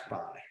trapped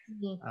by.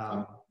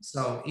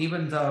 So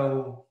even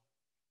though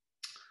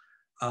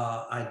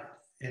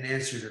in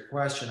answer to your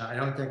question, I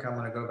don't think I'm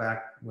going to go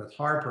back with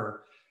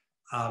Harper,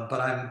 but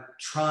I'm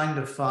trying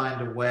to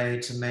find a way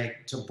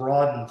to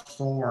broaden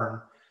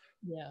Thorn,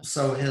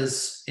 so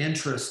his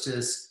interest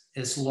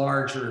is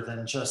larger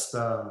than just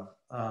the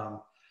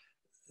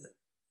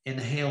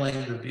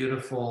inhaling the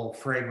beautiful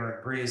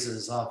fragrant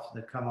breezes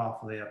that come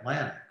off of the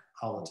Atlantic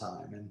all the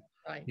time. And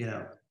you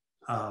know,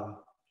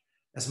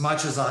 as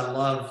much as I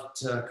love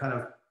to kind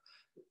of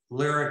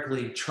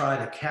lyrically try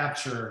to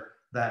capture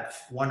that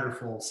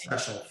wonderful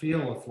special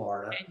feel of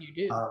Florida, and you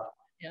do.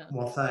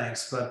 Well,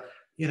 thanks, but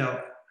you know,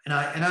 and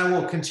I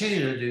will continue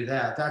to do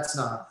that. That's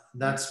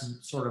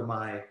sort of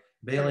my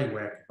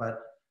bailiwick,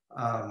 but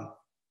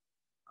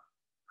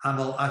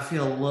I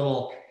feel a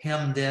little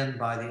hemmed in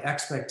by the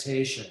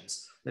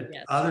expectations that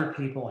other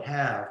people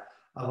have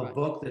of a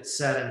book that's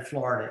set in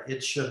Florida.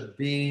 It should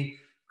be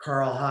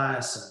Carl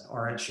Hyacin,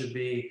 or it should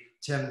be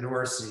Tim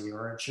Dorsey,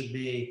 or it should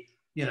be,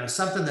 you know,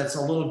 something that's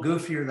a little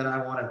goofier than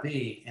I want to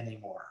be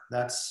anymore.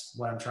 That's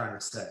what I'm trying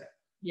to say.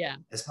 Yeah.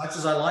 As much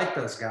as I like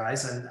those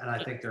guys, and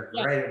I think they're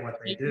great at what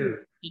they do.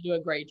 They do a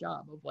great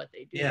job of what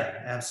they do.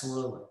 Yeah,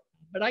 absolutely.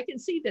 But I can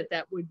see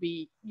that would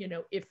be, you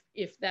know,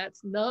 if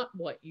that's not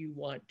what you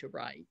want to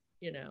write,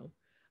 you know,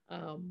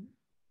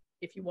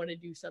 if you want to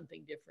do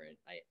something different,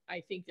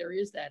 I think there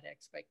is that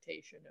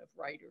expectation of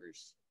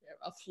writers,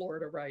 of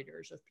Florida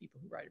writers, of people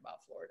who write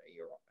about Florida.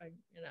 You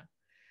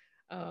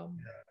know,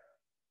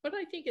 but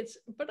I think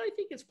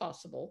it's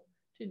possible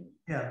to.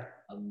 Yeah.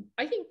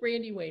 I think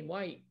Randy Wayne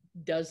White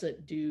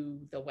doesn't do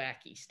the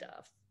wacky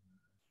stuff.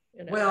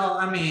 You know? Well,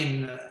 I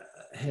mean,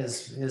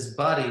 his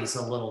buddy's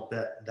a little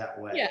bit that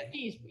way.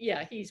 He's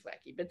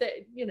wacky, but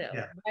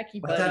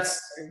wacky. But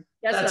buddies.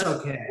 That's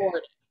okay.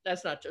 Florida.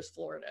 That's not just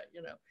Florida,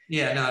 you know.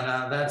 Yeah,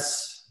 no,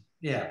 that's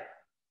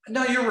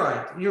No, you're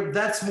right.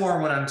 That's more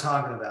what I'm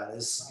talking about.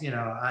 Is, you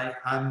know,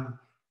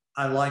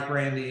 I like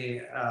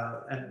Randy,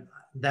 and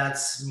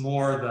that's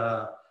more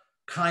the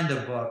kind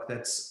of book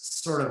that's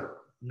sort of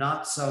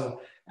not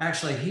so.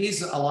 Actually,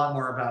 he's a lot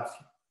more about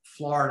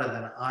Florida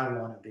than I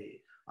want to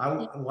be.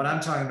 What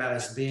I'm talking about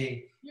is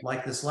being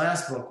like this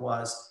last book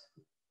was.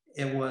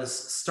 It was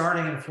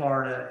starting in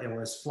Florida. It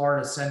was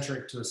Florida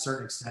centric to a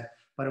certain extent,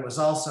 but it was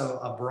also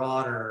a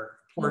broader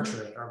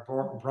portrait or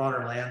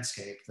broader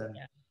landscape than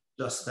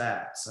just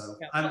that. So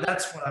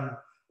that's what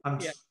I'm.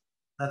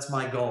 That's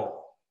my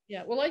goal.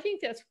 Yeah. Well, I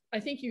think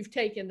you've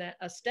taken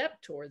a step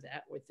toward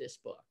that with this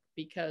book,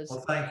 because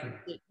thank you.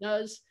 It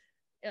does,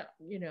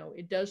 you know,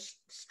 it does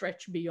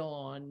stretch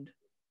beyond,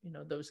 you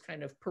know, those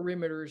kind of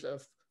perimeters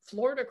of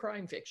Florida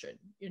crime fiction.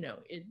 You know,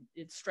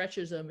 it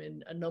stretches them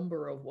in a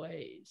number of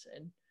ways,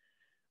 and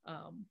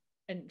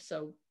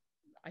so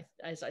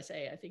as I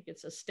say, I think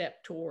it's a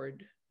step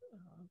toward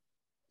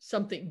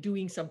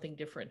doing something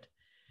different.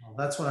 Well,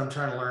 that's what I'm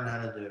trying to learn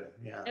how to do.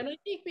 Yeah. And I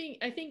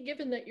think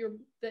given that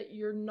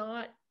you're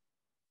not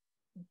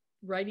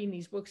writing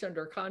these books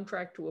under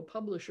contract to a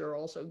publisher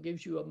also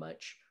gives you a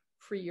much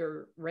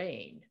freer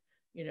reign,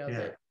 you know,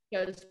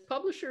 because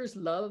publishers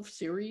love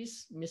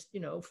series, you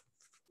know,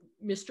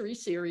 mystery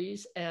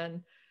series,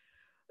 and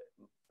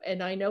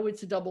I know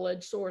it's a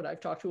double-edged sword. I've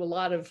talked to a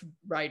lot of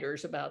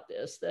writers about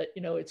this, that,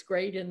 you know, it's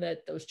great in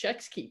that those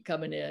checks keep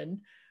coming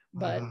in,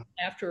 But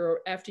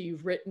after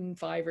you've written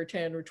 5 or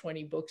 10 or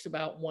 20 books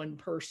about one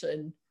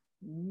person,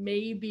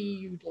 maybe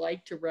you'd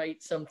like to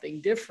write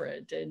something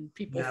different, and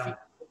people feel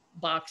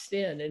boxed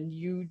in, and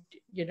you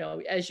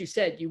know, as you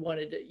said,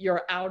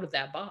 you're out of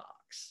that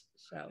box.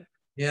 So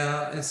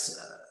yeah, it's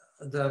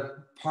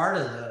the part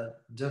of the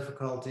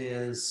difficulty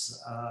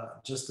is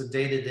just the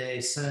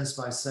day-to-day, sentence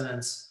by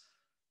sentence,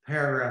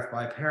 paragraph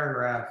by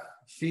paragraph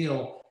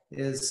feel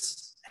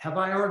is, have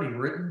I already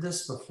written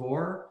this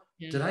before?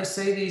 yeah. Did I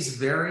say these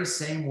very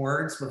same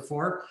words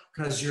before?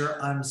 Because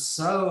I'm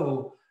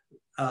so,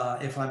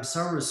 if I'm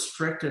so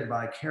restricted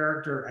by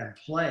character and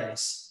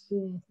place,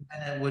 then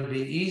it would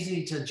be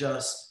easy to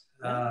just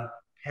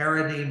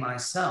parody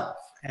myself.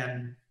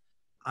 And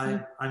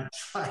I'm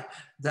trying,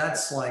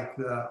 that's like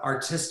the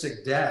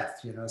artistic death,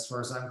 you know, as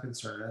far as I'm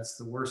concerned. That's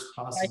the worst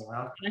possible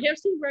outcome. I have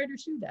seen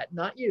writers do that,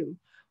 not you,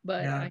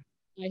 but I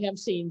have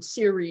seen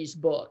series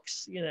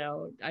books, you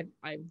know,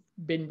 I've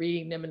been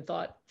reading them and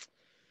thought,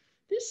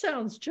 this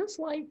sounds just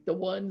like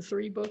the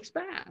 3 books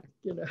back,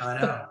 you know. I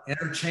know,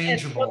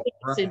 interchangeable.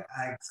 I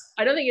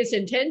don't think it's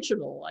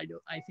intentional.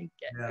 I think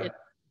it's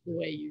the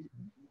way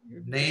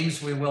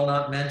names we will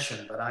not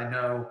mention, but I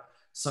know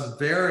some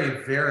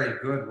very, very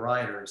good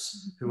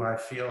writers who I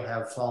feel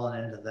have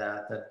fallen into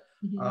that,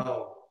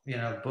 oh, you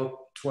know,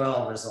 book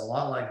 12 is a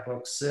lot like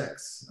book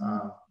 6.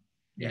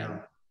 You know,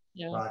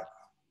 but,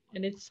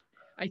 and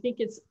I think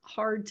it's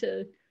hard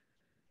to,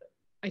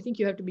 I think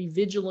you have to be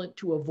vigilant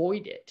to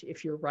avoid it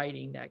if you're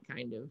writing that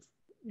kind of,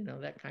 you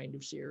know, that kind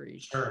of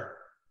series. Sure.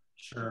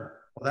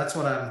 Well, that's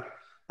one of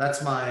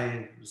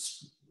my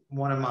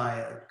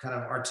kind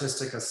of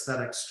artistic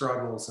aesthetic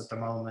struggles at the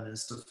moment,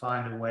 is to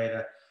find a way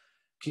to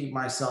keep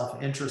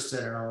myself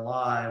interested and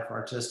alive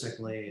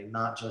artistically, and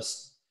not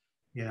just,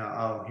 you know,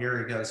 oh, here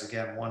he goes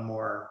again,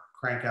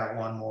 crank out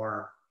one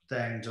more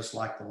thing just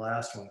like the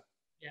last one.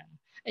 Yeah.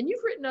 And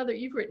you've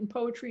written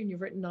poetry and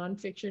you've written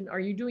nonfiction. Are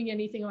you doing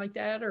anything like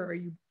that, or are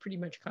you pretty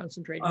much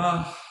concentrating?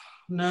 No,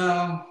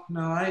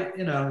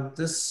 you know,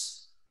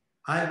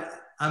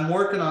 I'm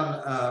working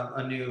on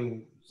a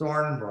new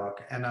Thorne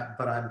book,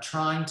 but I'm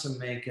trying to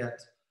make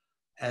it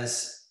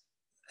as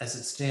it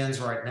stands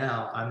right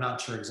now. I'm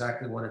not sure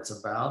exactly what it's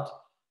about,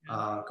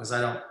 because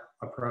I don't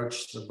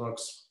approach the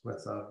books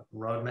with a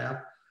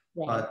roadmap,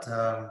 but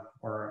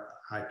or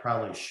I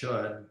probably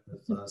should,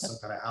 with some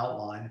kind of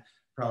outline.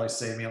 Probably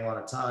save me a lot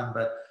of time.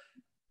 But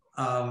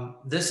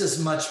this is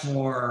much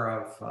more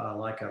of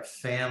like a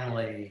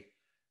family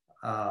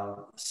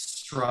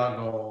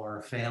struggle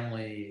or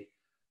family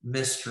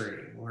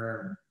mystery,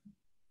 where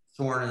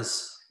Thorne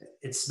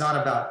it's not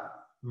about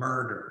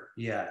murder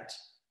yet.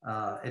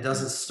 It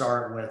doesn't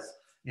start with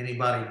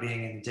anybody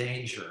being in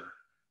danger.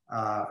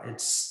 It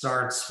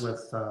starts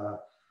with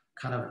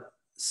kind of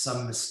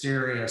some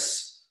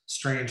mysterious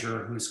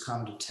stranger who's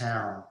come to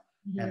town,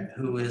 and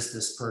who is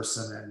this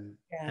person,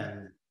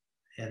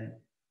 and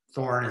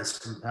Thorne is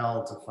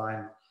compelled to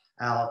find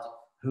out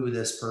who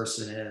this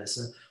person is.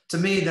 And to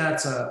me,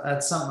 that's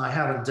something I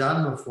haven't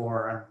done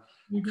before.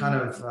 I'm kind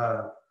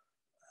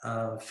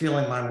of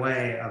feeling my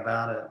way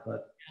about it,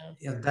 but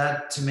you know,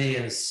 that to me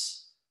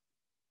is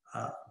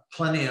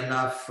plenty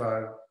enough,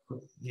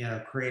 you know,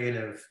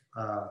 creative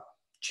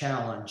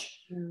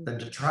challenge than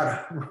to try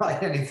to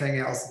write anything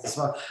else.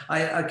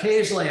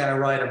 Occasionally I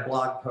write a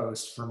blog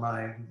post for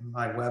my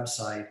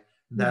website.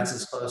 That's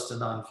as close to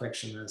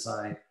nonfiction as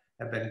I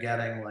have been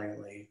getting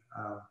lately.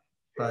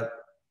 But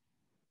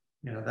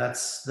you know,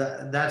 that's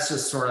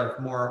just sort of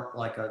more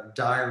like a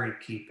diary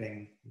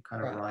keeping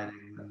kind of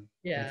writing than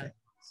anything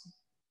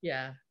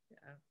else.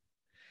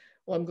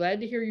 Well, I'm glad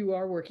to hear you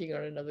are working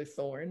on another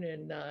Thorne,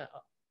 and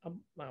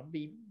I'll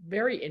be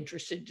very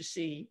interested to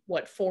see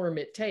what form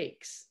it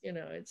takes. You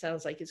know, it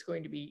sounds like it's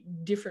going to be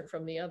different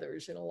from the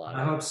others in a lot of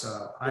ways. I hope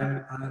so.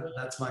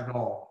 That's my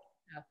goal.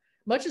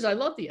 Much as I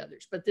love the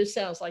others, but this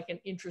sounds like an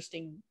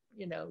interesting,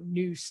 you know,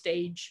 new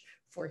stage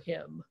for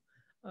him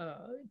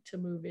to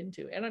move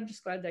into. And I'm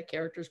just glad that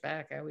character's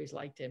back. I always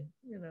liked him,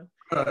 you know.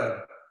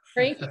 Good.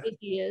 Cranky as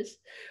he is.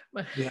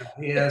 Yeah,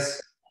 he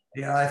is.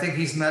 Yeah, I think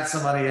he's met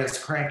somebody as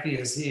cranky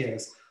as he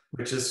is,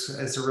 which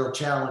is a real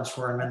challenge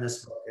for him in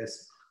this book.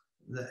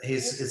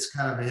 It's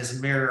kind of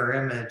his mirror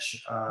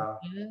image.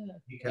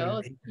 He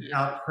can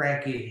out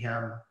cranky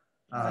him.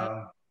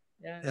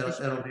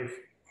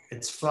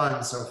 It's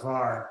fun so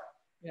far.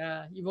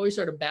 Yeah, you've always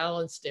sort of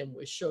balanced him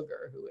with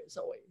Sugar, who is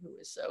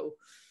so,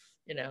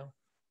 you know,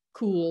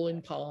 cool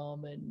and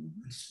calm and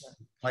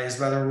plays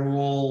by the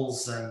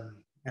rules,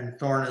 and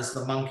Thorne is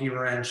the monkey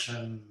wrench,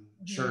 and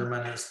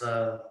Sugarman is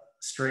the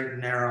straight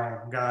and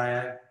narrow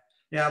guy.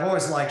 I've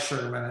always liked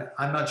Sugarman.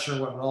 I'm not sure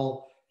what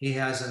role he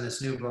has in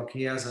this new book.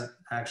 He hasn't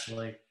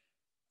actually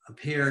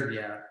appeared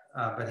yet,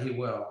 but he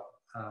will.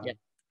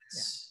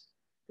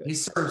 He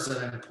serves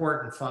an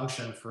important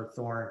function for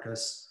Thorne,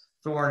 because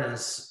Thorne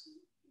is,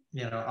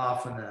 you know,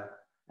 off in the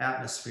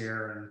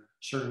atmosphere, and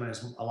Sugarman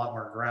is a lot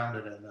more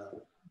grounded in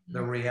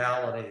the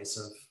realities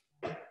of,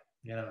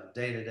 you know,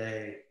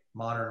 day-to-day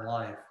modern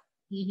life.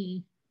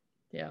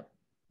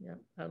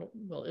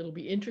 Well, it'll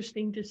be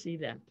interesting to see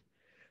that.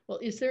 Well,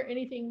 is there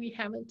anything we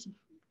haven't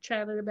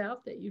chatted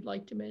about that you'd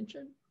like to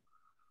mention?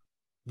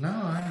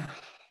 No,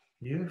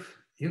 you've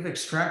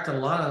extracted a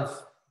lot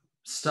of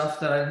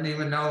stuff that I didn't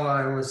even know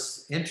I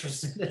was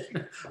interested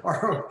in,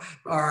 or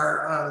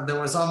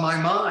that was on my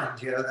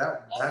mind. You know,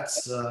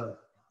 that's.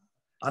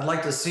 I'd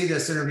like to see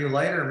this interview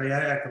later. Maybe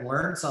I can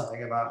learn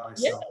something about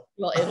Yeah, myself.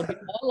 well, it'll be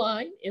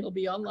online. It'll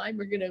be online.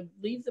 We're going to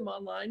leave them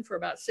online for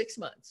about 6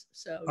 months.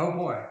 So Oh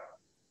boy.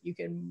 you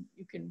can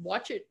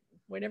watch it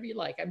whenever you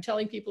like. I'm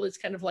telling people it's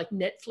kind of like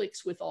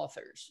Netflix with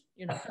authors,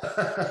 you know,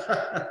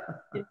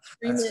 you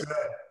stream That's it good.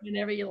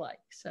 whenever you like.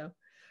 So,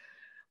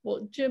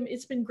 well, Jim,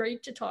 it's been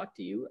great to talk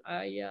to you.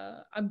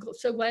 I'm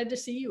so glad to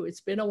see you.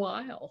 It's been a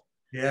while.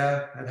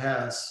 Yeah, it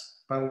has.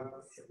 But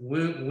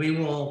we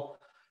will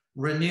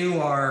renew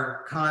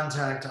our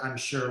contact, I'm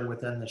sure,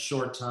 within the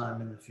short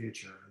time in the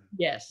future.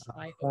 Yes,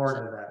 I I look hope so.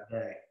 forward to that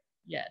day.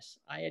 Yes,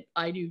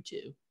 I do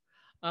too.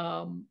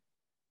 Um,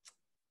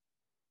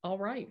 all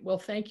right. Well,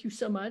 thank you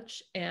so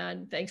much,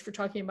 and thanks for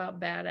talking about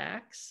bad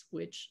acts,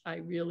 which I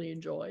really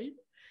enjoyed.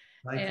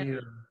 Thank And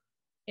you.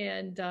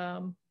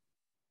 and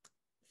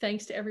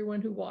thanks to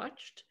everyone who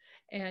watched.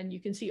 And you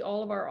can see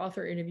all of our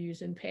author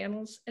interviews and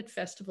panels at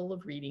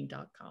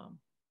festivalofreading.com.